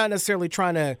 and you're not necessarily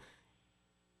trying to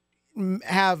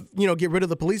get rid of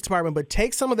the police department, but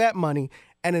take some of that money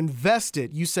and invest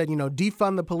it. You said,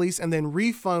 defund the police and then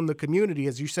refund the community,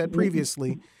 as you said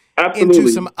previously, into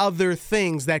some other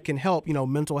things that can help,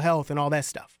 mental health and all that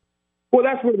stuff. Well,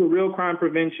 that's where the real crime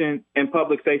prevention and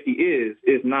public safety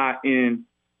is not in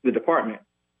the department.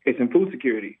 It's in food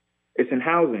security. It's in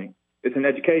housing. It's in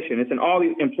education. It's in all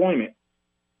the employment,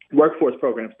 workforce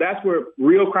programs. That's where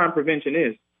real crime prevention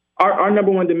is. Our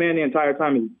number one demand the entire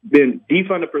time has been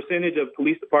defund a percentage of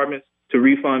police departments to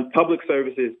refund public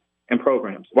services and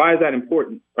programs. Why is that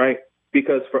important, right?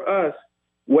 Because for us,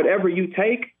 whatever you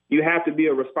take, you have to be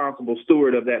a responsible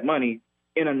steward of that money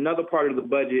in another part of the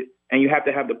budget, and you have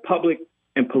to have the public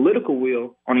and political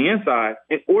will on the inside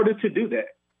in order to do that,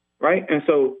 right? And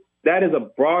so that is a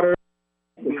broader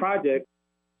project,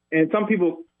 and some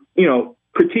people,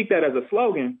 critique that as a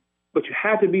slogan, but you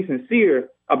have to be sincere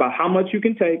about how much you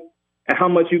can take and how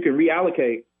much you can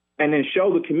reallocate, and then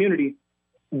show the community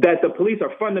that the police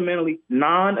are fundamentally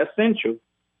non-essential.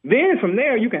 Then from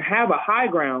there, you can have a high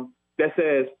ground that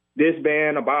says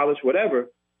disband, abolish, whatever.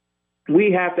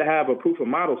 We have to have a proof of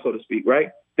model, so to speak,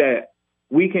 right? That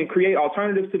we can create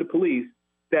alternatives to the police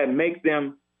that makes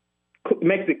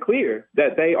it clear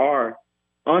that they are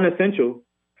unessential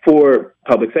for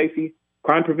public safety,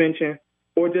 crime prevention,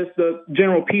 or just the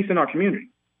general peace in our community.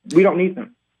 We don't need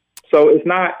them. So it's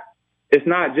not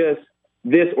just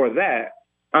this or that.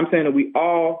 I'm saying that we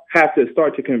all have to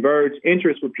start to converge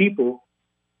interests with people.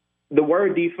 The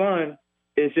word defund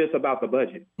is just about the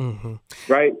budget,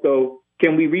 right? So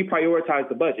can we reprioritize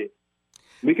the budget?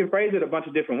 We can phrase it a bunch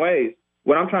of different ways.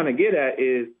 What I'm trying to get at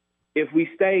is if we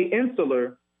stay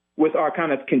insular with our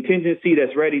kind of contingency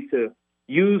that's ready to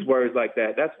use words like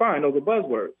that, that's fine. Those are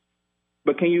buzzwords.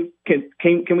 But can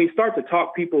we start to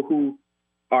talk people who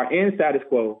are in status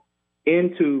quo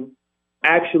into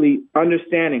actually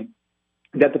understanding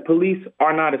that the police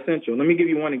are not essential? Let me give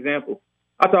you one example.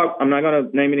 I'm not going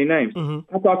to name any names.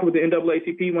 I talked with the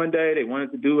NAACP one day. They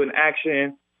wanted to do an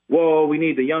action. Whoa, we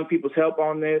need the young people's help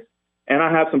on this. And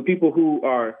I have some people who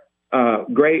are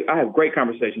great. I have great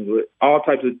conversations with all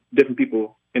types of different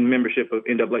people in membership of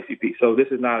NAACP. So this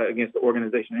is not against the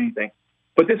organization or anything.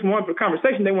 But this one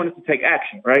conversation, they wanted to take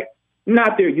action, right?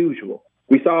 Not their usual.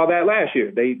 We saw that last year.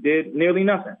 They did nearly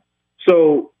nothing.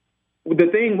 So the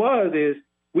thing is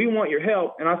we want your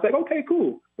help. And I said, okay,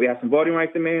 cool. We have some voting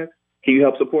rights demands. Can you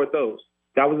help support those?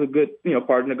 That was a good,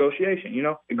 part of negotiation,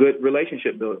 a good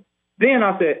relationship builder. Then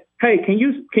I said, hey, can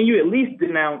you at least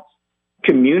denounce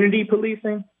community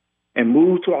policing and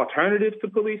move to alternatives to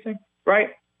policing,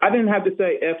 right? I didn't have to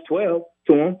say F12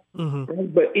 to them,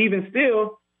 right? But even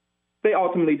still, they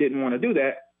ultimately didn't want to do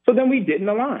that. So then we didn't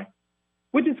align,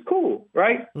 which is cool,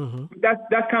 right?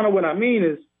 That's kind of what I mean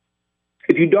is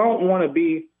if you don't want to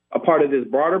be a part of this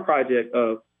broader project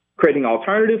of creating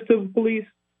alternatives to the police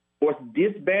or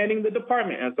disbanding the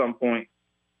department at some point,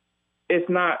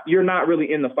 you're not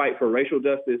really in the fight for racial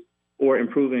justice or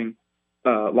improving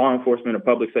law enforcement or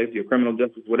public safety or criminal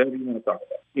justice, whatever you want to talk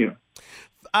about,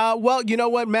 Well, you know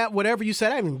what, Matt, whatever you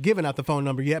said, I haven't given out the phone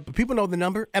number yet, but people know the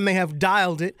number and they have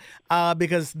dialed it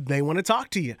because they want to talk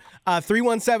to you.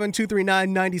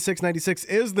 317-239-9696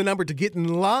 is the number to get in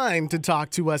line to talk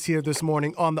to us here this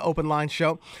morning on the Open Line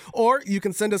Show. Or you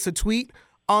can send us a tweet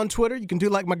on Twitter. You can do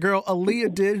like my girl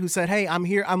Aaliyah did, who said, hey, I'm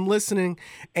here, I'm listening,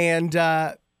 and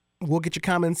we'll get your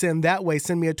comments in that way.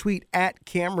 Send me a tweet at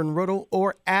Cameron Riddle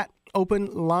or at Open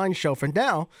Line Show. For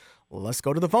now, let's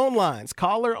go to the phone lines.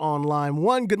 Caller on line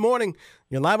 1. Good morning.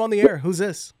 You're live on the air. Who's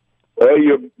this? Hey,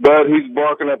 bud, he's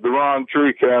barking up the wrong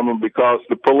tree, Cameron, because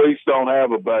the police don't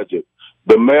have a budget.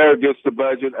 The mayor gets the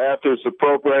budget after it's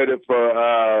appropriated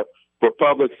for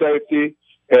public safety,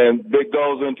 and it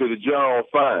goes into the general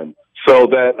fund so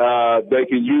that they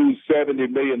can use $70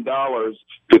 million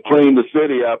to clean the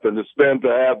city up and to spend to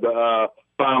have the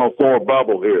Final Four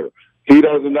bubble here. He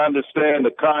doesn't understand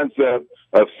the concept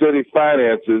of city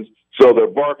finances, so they're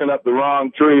barking up the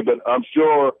wrong tree, but I'm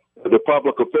sure the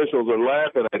public officials are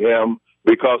laughing at him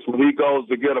because when he goes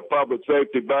to get a public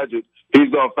safety budget,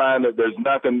 he's going to find that there's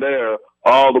nothing there.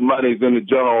 All the money's in the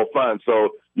general fund.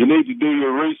 So you need to do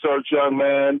your research, young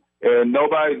man, and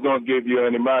nobody's going to give you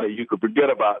any money. You can forget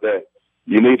about that.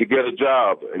 You need to get a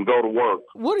job and go to work.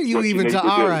 What are you even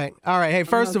talking? All right. Hey,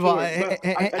 first of all, I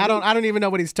don't even know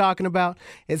what he's talking about.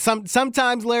 It's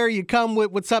sometimes, Larry, you come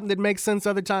with something that makes sense.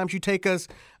 Other times, you take us.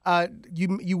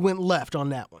 You went left on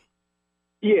that one.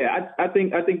 Yeah, I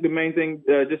think the main thing,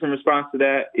 just in response to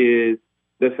that, is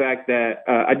the fact that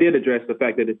I did address the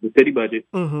fact that it's the city budget,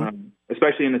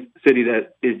 especially in a city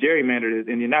that is gerrymandered as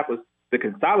Indianapolis, the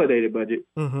consolidated budget.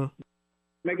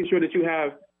 Making sure that you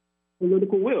have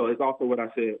political will is also what I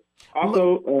said.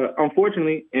 Also,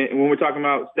 unfortunately, when we're talking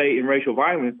about state and racial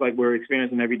violence like we're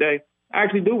experiencing every day, I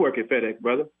actually do work at FedEx,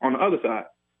 brother, on the other side.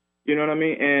 You know what I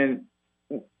mean? And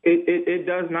it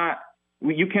does not,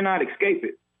 you cannot escape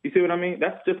it. You see what I mean?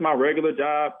 That's just my regular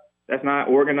job. That's not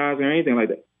organizing or anything like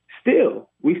that. Still,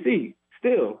 we see,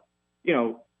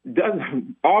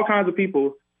 all kinds of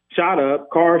people shot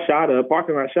up, cars shot up,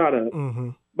 parking lot shot up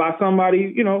by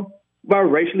somebody, by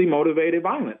racially motivated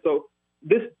violence. So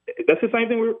that's the same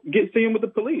thing we're seeing with the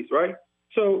police, right?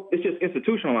 So it's just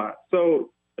institutionalized. So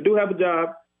I do have a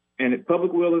job, and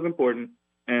public will is important,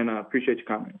 and I appreciate your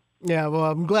comment. Yeah, well,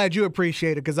 I'm glad you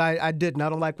appreciate it because I didn't. I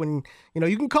don't like when,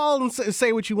 you can call and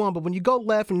say what you want, but when you go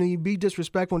left and you be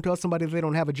disrespectful and tell somebody they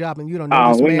don't have a job and you don't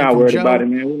know this man we're not from worried Joe, about it,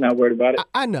 man. We're not worried about it.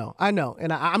 I know.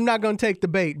 And I'm not going to take the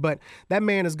bait, but that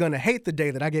man is going to hate the day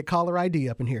that I get caller ID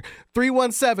up in here.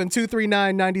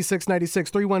 317-239-9696,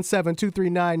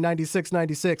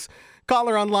 317-239-9696.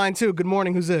 Caller on line 2. Good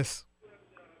morning. Who's this?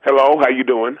 Hello, how you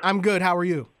doing? I'm good. How are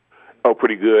you? Oh,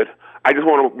 pretty good. I just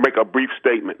want to make a brief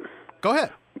statement. Go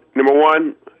ahead. Number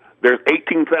one, there's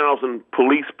 18,000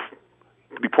 police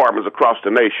departments across the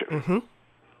nation. Mm-hmm.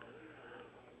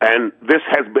 And this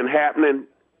has been happening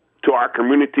to our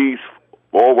communities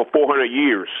for over 400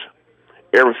 years,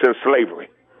 ever since slavery.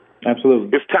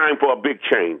 Absolutely. It's time for a big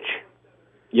change.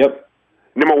 Yep.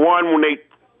 Number one, when they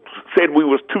said we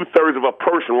was 2/3 of a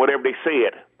person, whatever they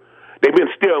said, they've been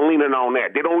still leaning on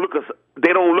that. They don't look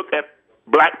at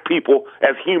black people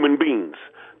as human beings.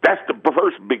 That's the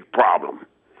first big problem.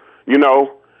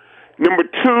 Number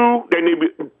two,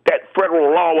 that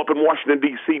federal law up in Washington,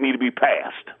 D.C. need to be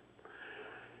passed.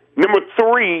 Number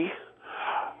three,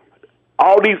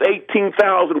 all these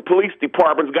 18,000 police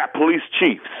departments got police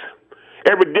chiefs.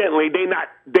 Evidently, they not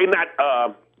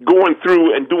going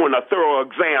through and doing a thorough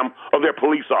exam of their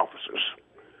police officers.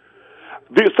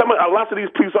 Lots of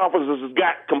these police officers has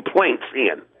got complaints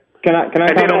in. Can I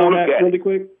comment on that really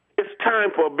quick? It's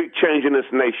time for a big change in this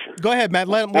nation. Go ahead, Matt.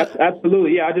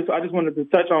 Absolutely. Yeah, I just wanted to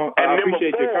touch on. I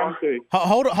appreciate your commentary.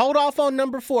 Hold off on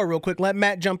number 4 real quick. Let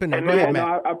Matt jump in there. Go ahead,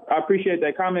 Matt. I appreciate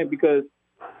that comment because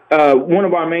one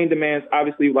of our main demands,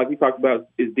 obviously, like we talked about,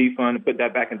 is defund and put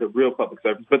that back into real public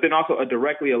service, but then also a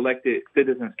directly elected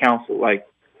citizens council. Like,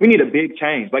 we need a big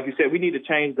change. Like you said, we need to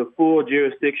change the full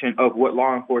jurisdiction of what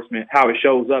law enforcement, how it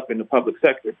shows up in the public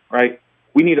sector, right?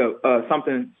 We need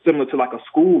something similar to like a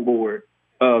school board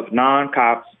of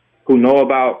non-cops who know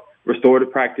about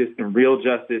restorative practice and real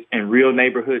justice and real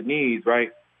neighborhood needs,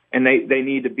 right? And they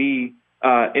need to be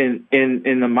in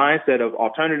the mindset of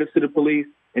alternatives to the police.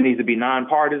 It needs to be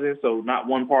nonpartisan, so not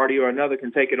one party or another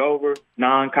can take it over.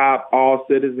 Non-cop, all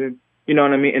citizens, you know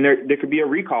what I mean? And there could be a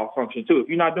recall function too. If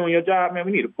you're not doing your job, man,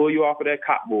 we need to pull you off of that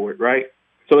cop board, right?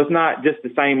 So it's not just the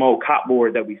same old cop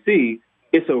board that we see.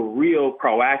 It's a real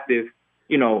proactive,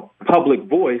 public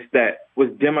voice that was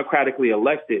democratically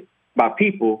elected by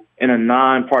people in a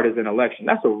nonpartisan election.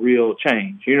 That's a real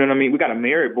change. You know what I mean? We got a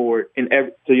merit board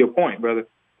to your point, brother.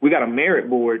 We got a merit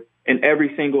board in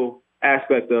every single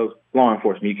aspect of law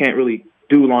enforcement. You can't really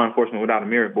do law enforcement without a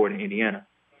merit board in Indiana.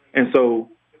 And so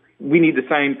we need the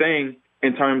same thing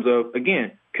in terms of,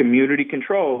 again, community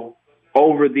control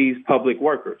over these public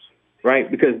workers, right?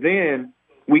 Because then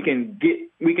we can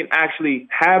actually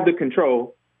have the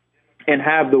control and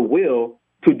have the will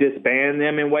to disband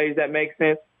them in ways that make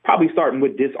sense, probably starting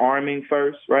with disarming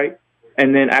first, right?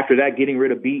 And then after that, getting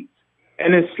rid of beats,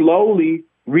 and then slowly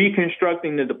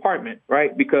reconstructing the department,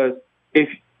 right? Because if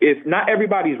not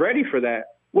everybody's ready for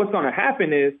that, what's going to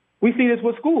happen is we see this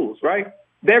with schools, right?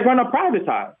 They're going to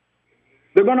privatize.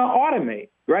 They're going to automate,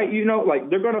 right?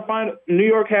 They're going to find New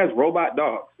York has robot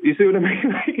dogs. You see what I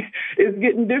mean? It's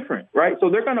getting different, right?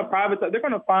 So they're going to privatize. They're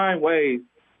going to find ways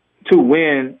to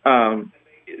win,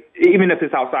 even if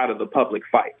it's outside of the public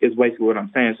fight, is basically what I'm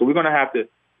saying. So we're going to have to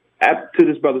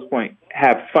this brother's point,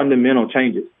 have fundamental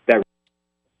changes that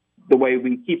the way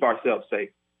we keep ourselves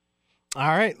safe. All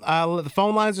right. The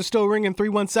phone lines are still ringing,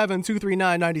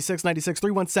 317-239-9696,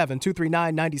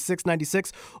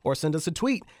 317-239-9696, or send us a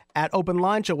tweet at Open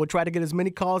Line Show. We'll try to get as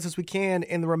many calls as we can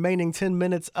in the remaining 10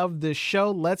 minutes of this show.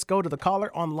 Let's go to the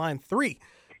caller on line 3.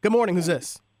 Good morning. Who's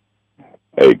this?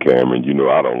 Hey, Cameron,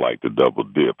 I don't like to double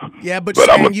dip. Yeah, but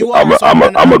I'm gonna go less. I'm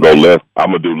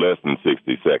gonna do less than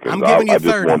 60 seconds. I'm giving you 30. I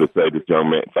just want to say this young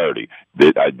man 30.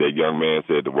 That young man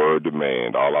said the word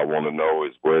demand. All I want to know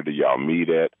is where do y'all meet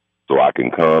at so I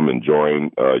can come and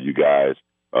join you guys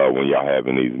when y'all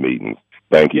having these meetings.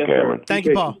 Thank you, Cameron. Sir. Thank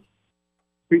you, Paul.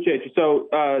 Appreciate you. So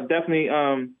definitely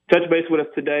touch base with us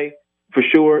today for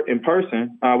sure in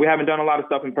person. We haven't done a lot of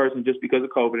stuff in person just because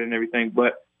of COVID and everything,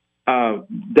 but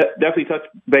definitely touch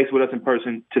base with us in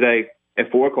person today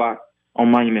at 4:00 on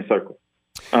Monument Circle.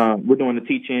 We're doing the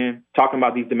teach-in, talking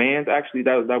about these demands. Actually,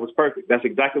 that was perfect. That's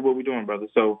exactly what we're doing, brother.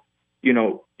 So,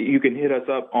 you can hit us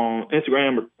up on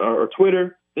Instagram or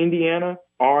Twitter, Indiana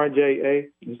RJA.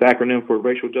 It's the acronym for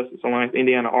Racial Justice Alliance,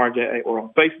 Indiana RJA, or on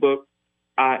Facebook,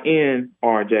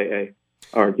 INRJA,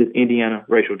 or just Indiana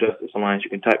Racial Justice Alliance. You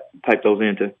can type those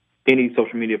into any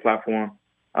social media platform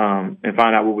and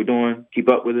find out what we're doing. Keep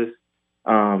up with us.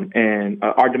 And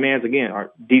our demands, again,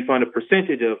 are defund a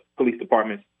percentage of police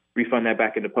departments refund that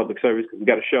back into public service because we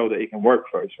got to show that it can work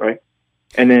first, right?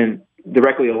 And then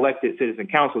directly elected citizen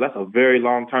council, that's a very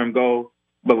long-term goal,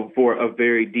 but for a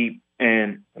very deep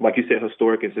and, like you said,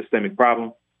 historic and systemic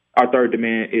problem. Our third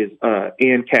demand is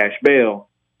end cash bail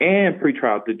and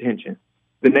pretrial detention.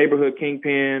 The neighborhood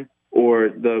kingpin or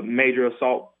the major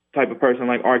assault type of person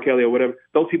like R. Kelly or whatever,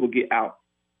 those people get out,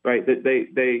 right?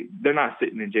 They're not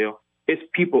sitting in jail. It's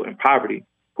people in poverty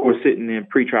who are sitting in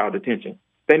pretrial detention.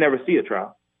 They never see a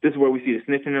trial. This is where we see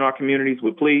the snitching in our communities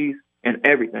with pleas and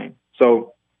everything.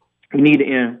 So we need to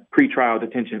end pretrial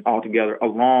detention altogether,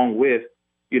 along with,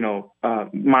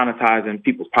 monetizing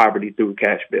people's poverty through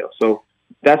cash bail. So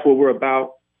that's what we're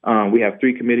about. We have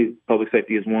 3 committees. Public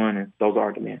safety is one, and those are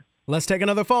our demands. Let's take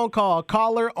another phone call.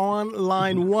 Caller on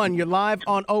line 1. You're live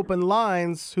on Open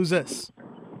Lines. Who's this?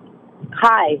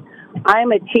 Hi,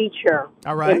 I'm a teacher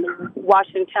All right. in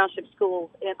Washington Township Schools,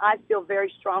 and I feel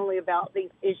very strongly about these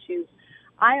issues.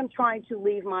 I am trying to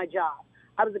leave my job.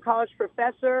 I was a college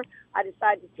professor. I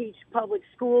decided to teach public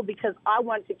school because I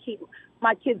wanted to keep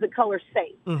my kids of color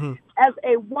safe. Mm-hmm. As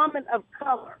a woman of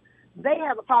color, they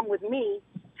have a problem with me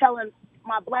telling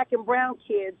my black and brown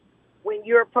kids, when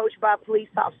you're approached by a police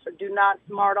officer, do not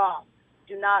smart off,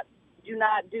 do not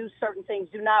do certain things,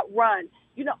 do not run.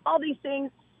 All these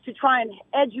things to try and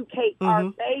educate our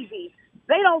babies.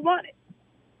 They don't want it.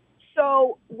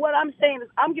 So what I'm saying is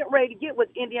I'm getting ready to get with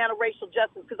Indiana Racial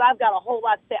Justice because I've got a whole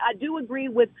lot to say. I do agree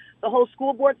with the whole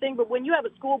school board thing, but when you have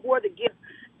a school board that gives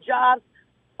jobs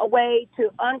away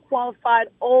to unqualified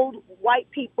old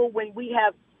white people, when we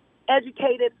have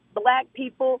educated black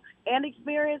people and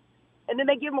experience, and then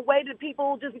they give them away to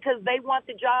people just because they want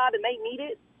the job and they need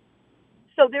it.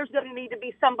 So there's going to need to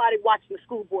be somebody watching the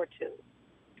school board too.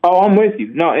 Oh, I'm with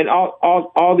you. No, and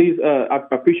all these, I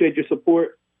appreciate your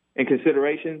support and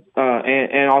considerations,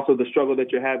 and also the struggle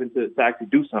that you're having to actually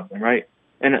do something, right?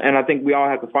 And I think we all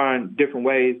have to find different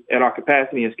ways at our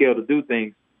capacity and scale to do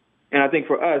things. And I think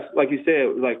for us, like you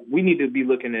said, like we need to be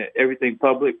looking at everything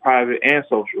public, private, and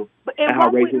social, and how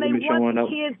racism is showing up.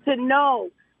 Kids to know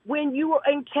when you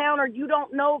encounter, you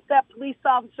don't know if that police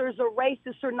officer is a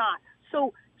racist or not.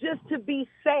 So just to be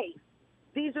safe,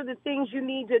 these are the things you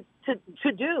need to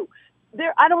do. They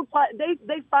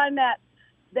find that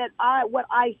what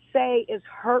I say is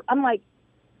hurt. I'm like,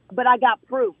 but I got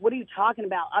proof. What are you talking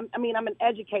about? I'm an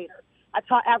educator. I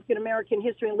taught African American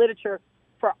history and literature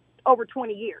for over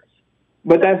 20 years.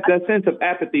 But that sense of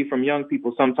apathy from young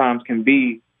people sometimes can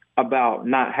be about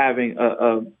not having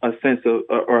a sense of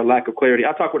or a lack of clarity.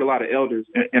 I talk with a lot of elders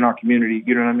in our community,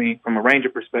 you know what I mean, from a range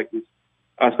of perspectives,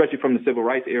 especially from the civil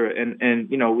rights era. And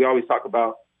we always talk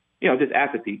about, just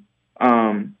apathy.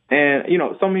 And,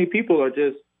 so many people are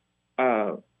just,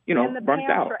 burnt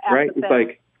out, right? It's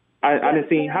like, I didn't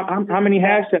see how many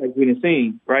hashtags we didn't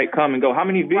see, right, come and go. How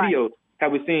many videos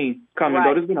have we seen come and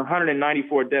go? There's been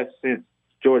 194 deaths since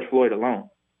George Floyd alone,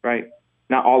 right?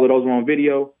 Not all of those were on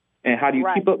video. And how do you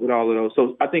keep up with all of those?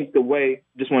 So I think the way,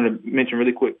 just want to mention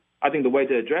really quick, I think the way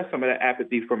to address some of that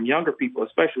apathy from younger people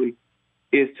especially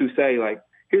is to say, like,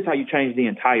 here's how you change the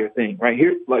entire thing, right?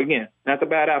 Here, like, again, not the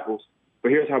bad apples, but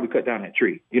here's how we cut down that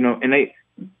tree, and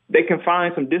they can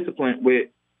find some discipline with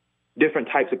different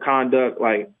types of conduct,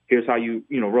 like here's how you,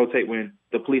 rotate when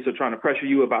the police are trying to pressure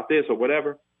you about this or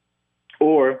whatever,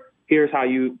 or here's how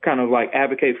you kind of like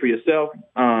advocate for yourself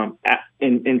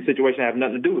in situations that have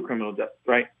nothing to do with criminal justice,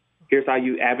 right? Here's how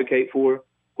you advocate for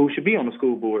who should be on the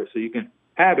school board so you can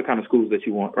have the kind of schools that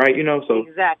you want, right? So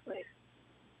exactly.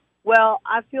 Well,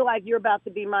 I feel like you're about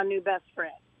to be my new best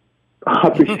friend. I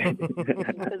appreciate it.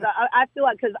 Because I feel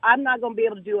like, because I'm not going to be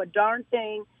able to do a darn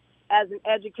thing as an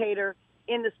educator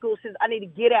in the school system. I need to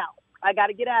get out. I got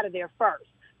to get out of there first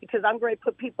because I'm going to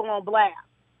put people on blast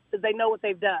because they know what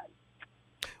they've done.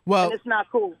 Well, and it's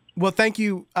not cool. Well, thank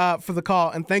you for the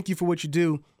call, and thank you for what you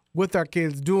do with our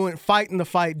kids, fighting the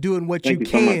fight, doing what you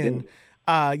can.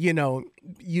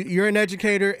 You're an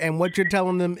educator, and what you're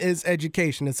telling them is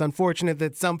education. It's unfortunate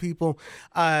that some people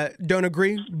don't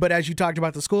agree, but as you talked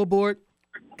about the school board,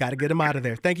 got to get them out of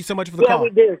there. Thank you so much for the call. Yeah,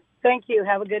 we do. Thank you.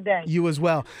 Have a good day. You as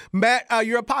well. Matt,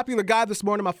 you're a popular guy this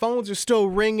morning. My phones are still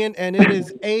ringing, and it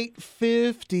is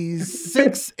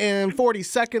 8:56 and 40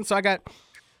 seconds, so I got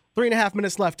 3.5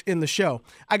 minutes left in the show.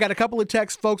 I got a couple of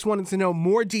texts. Folks wanted to know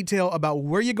more detail about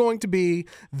where you're going to be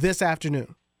this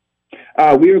afternoon.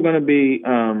 We are going to be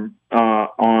on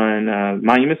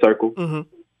Monument Circle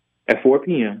at 4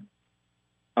 p.m.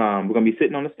 We're going to be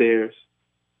sitting on the stairs.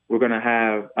 We're going to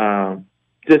have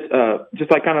just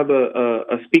like kind of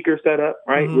a speaker set up,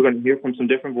 right? We're going to hear from some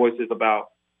different voices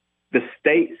about the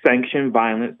state-sanctioned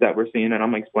violence that we're seeing, and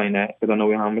I'm going to explain that because I know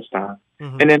we don't have much time.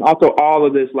 And then also all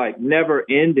of this, like,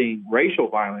 never-ending racial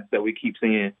violence that we keep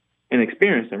seeing and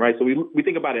experiencing, right? So we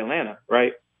think about Atlanta,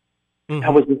 right?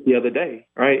 That was just the other day,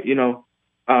 right? You know,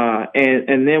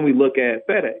 and then we look at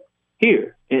FedEx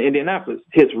here in Indianapolis.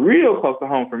 Hits real close to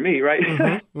home for me, right?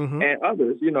 And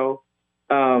others, you know.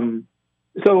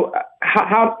 So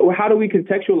how do we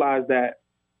contextualize that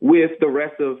with the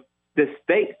rest of the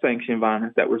state-sanctioned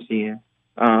violence that we're seeing?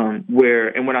 Where,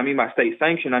 and what I mean by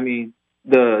state-sanctioned, I mean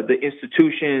the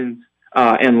institutions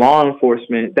and law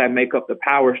enforcement that make up the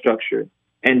power structure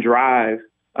and drive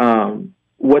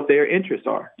what their interests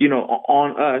are, you know,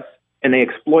 on us, and they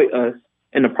exploit us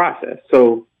in the process.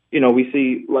 So, you know, we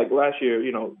see, like last year,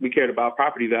 you know, we cared about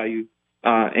property value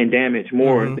and damage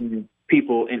more than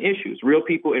people and issues, real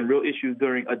people and real issues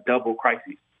during a double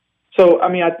crisis. So, I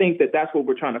mean, I think that that's what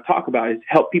we're trying to talk about, is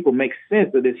help people make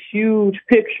sense of this huge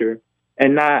picture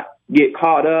and not get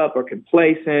caught up or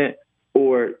complacent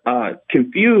or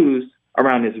confused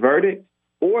around this verdict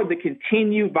or the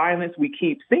continued violence we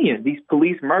keep seeing. These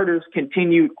police murders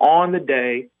continued on the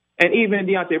day. And even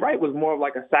Deontay Wright was more of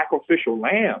like a sacrificial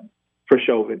lamb for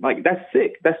Chauvin. Like, that's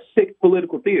sick. That's sick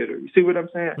political theater. You see what I'm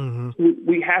saying?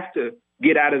 We have to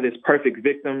get out of this perfect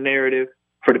victim narrative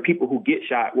for the people who get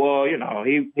shot. Well, you know,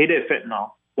 he did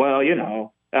fentanyl. Well, you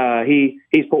know,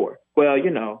 he's poor. Well,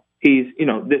 you know, he's, you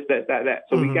know, this, that.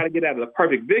 So we got to get out of the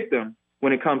perfect victim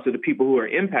when it comes to the people who are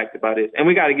impacted by this. And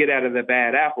we got to get out of the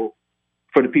bad apple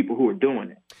for the people who are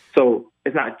doing it. So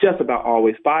it's not just about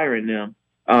always firing them,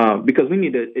 because we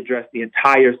need to address the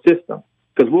entire system,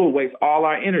 because we'll waste all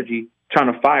our energy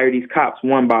trying to fire these cops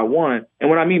one by one. And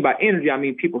what I mean by energy, I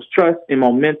mean people's trust and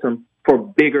momentum for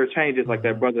bigger changes, like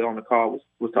that brother on the call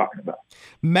was talking about.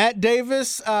 Matt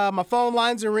Davis, my phone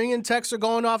lines are ringing, texts are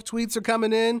going off, tweets are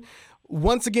coming in.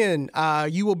 Once again,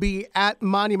 you will be at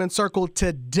Monument Circle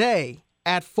today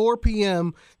at 4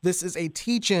 p.m. This is a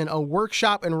teach-in, a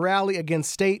workshop and rally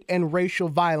against state and racial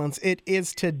violence. It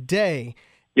is today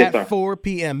at 4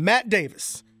 p.m. Matt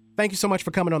Davis, thank you so much for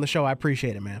coming on the show. I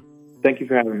appreciate it, man. Thank you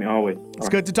for having me, always. It's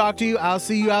good to talk to you. I'll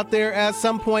see you out there at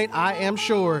some point, I am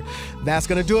sure. That's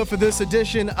going to do it for this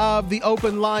edition of the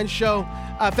Open Line Show.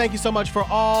 Thank you so much for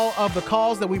all of the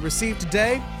calls that we received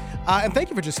today. And thank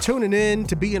you for just tuning in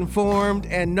to be informed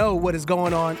and know what is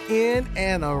going on in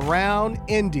and around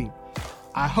Indy.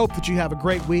 I hope that you have a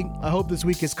great week. I hope this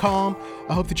week is calm.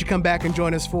 I hope that you come back and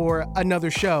join us for another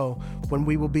show when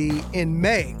we will be in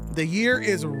May. The year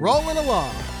is rolling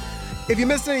along. If you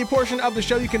missed any portion of the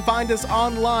show, you can find us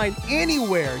online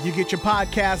anywhere you get your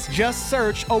podcasts. Just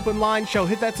search Open Line Show.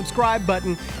 Hit that subscribe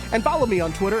button and follow me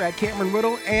on Twitter at Cameron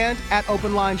Riddle and at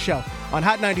Open Line Show. On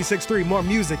Hot 96.3, more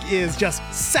music is just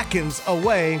seconds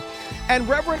away. And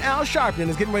Reverend Al Sharpton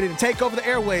is getting ready to take over the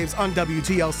airwaves on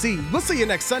WTLC. We'll see you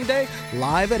next Sunday,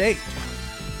 live at 8.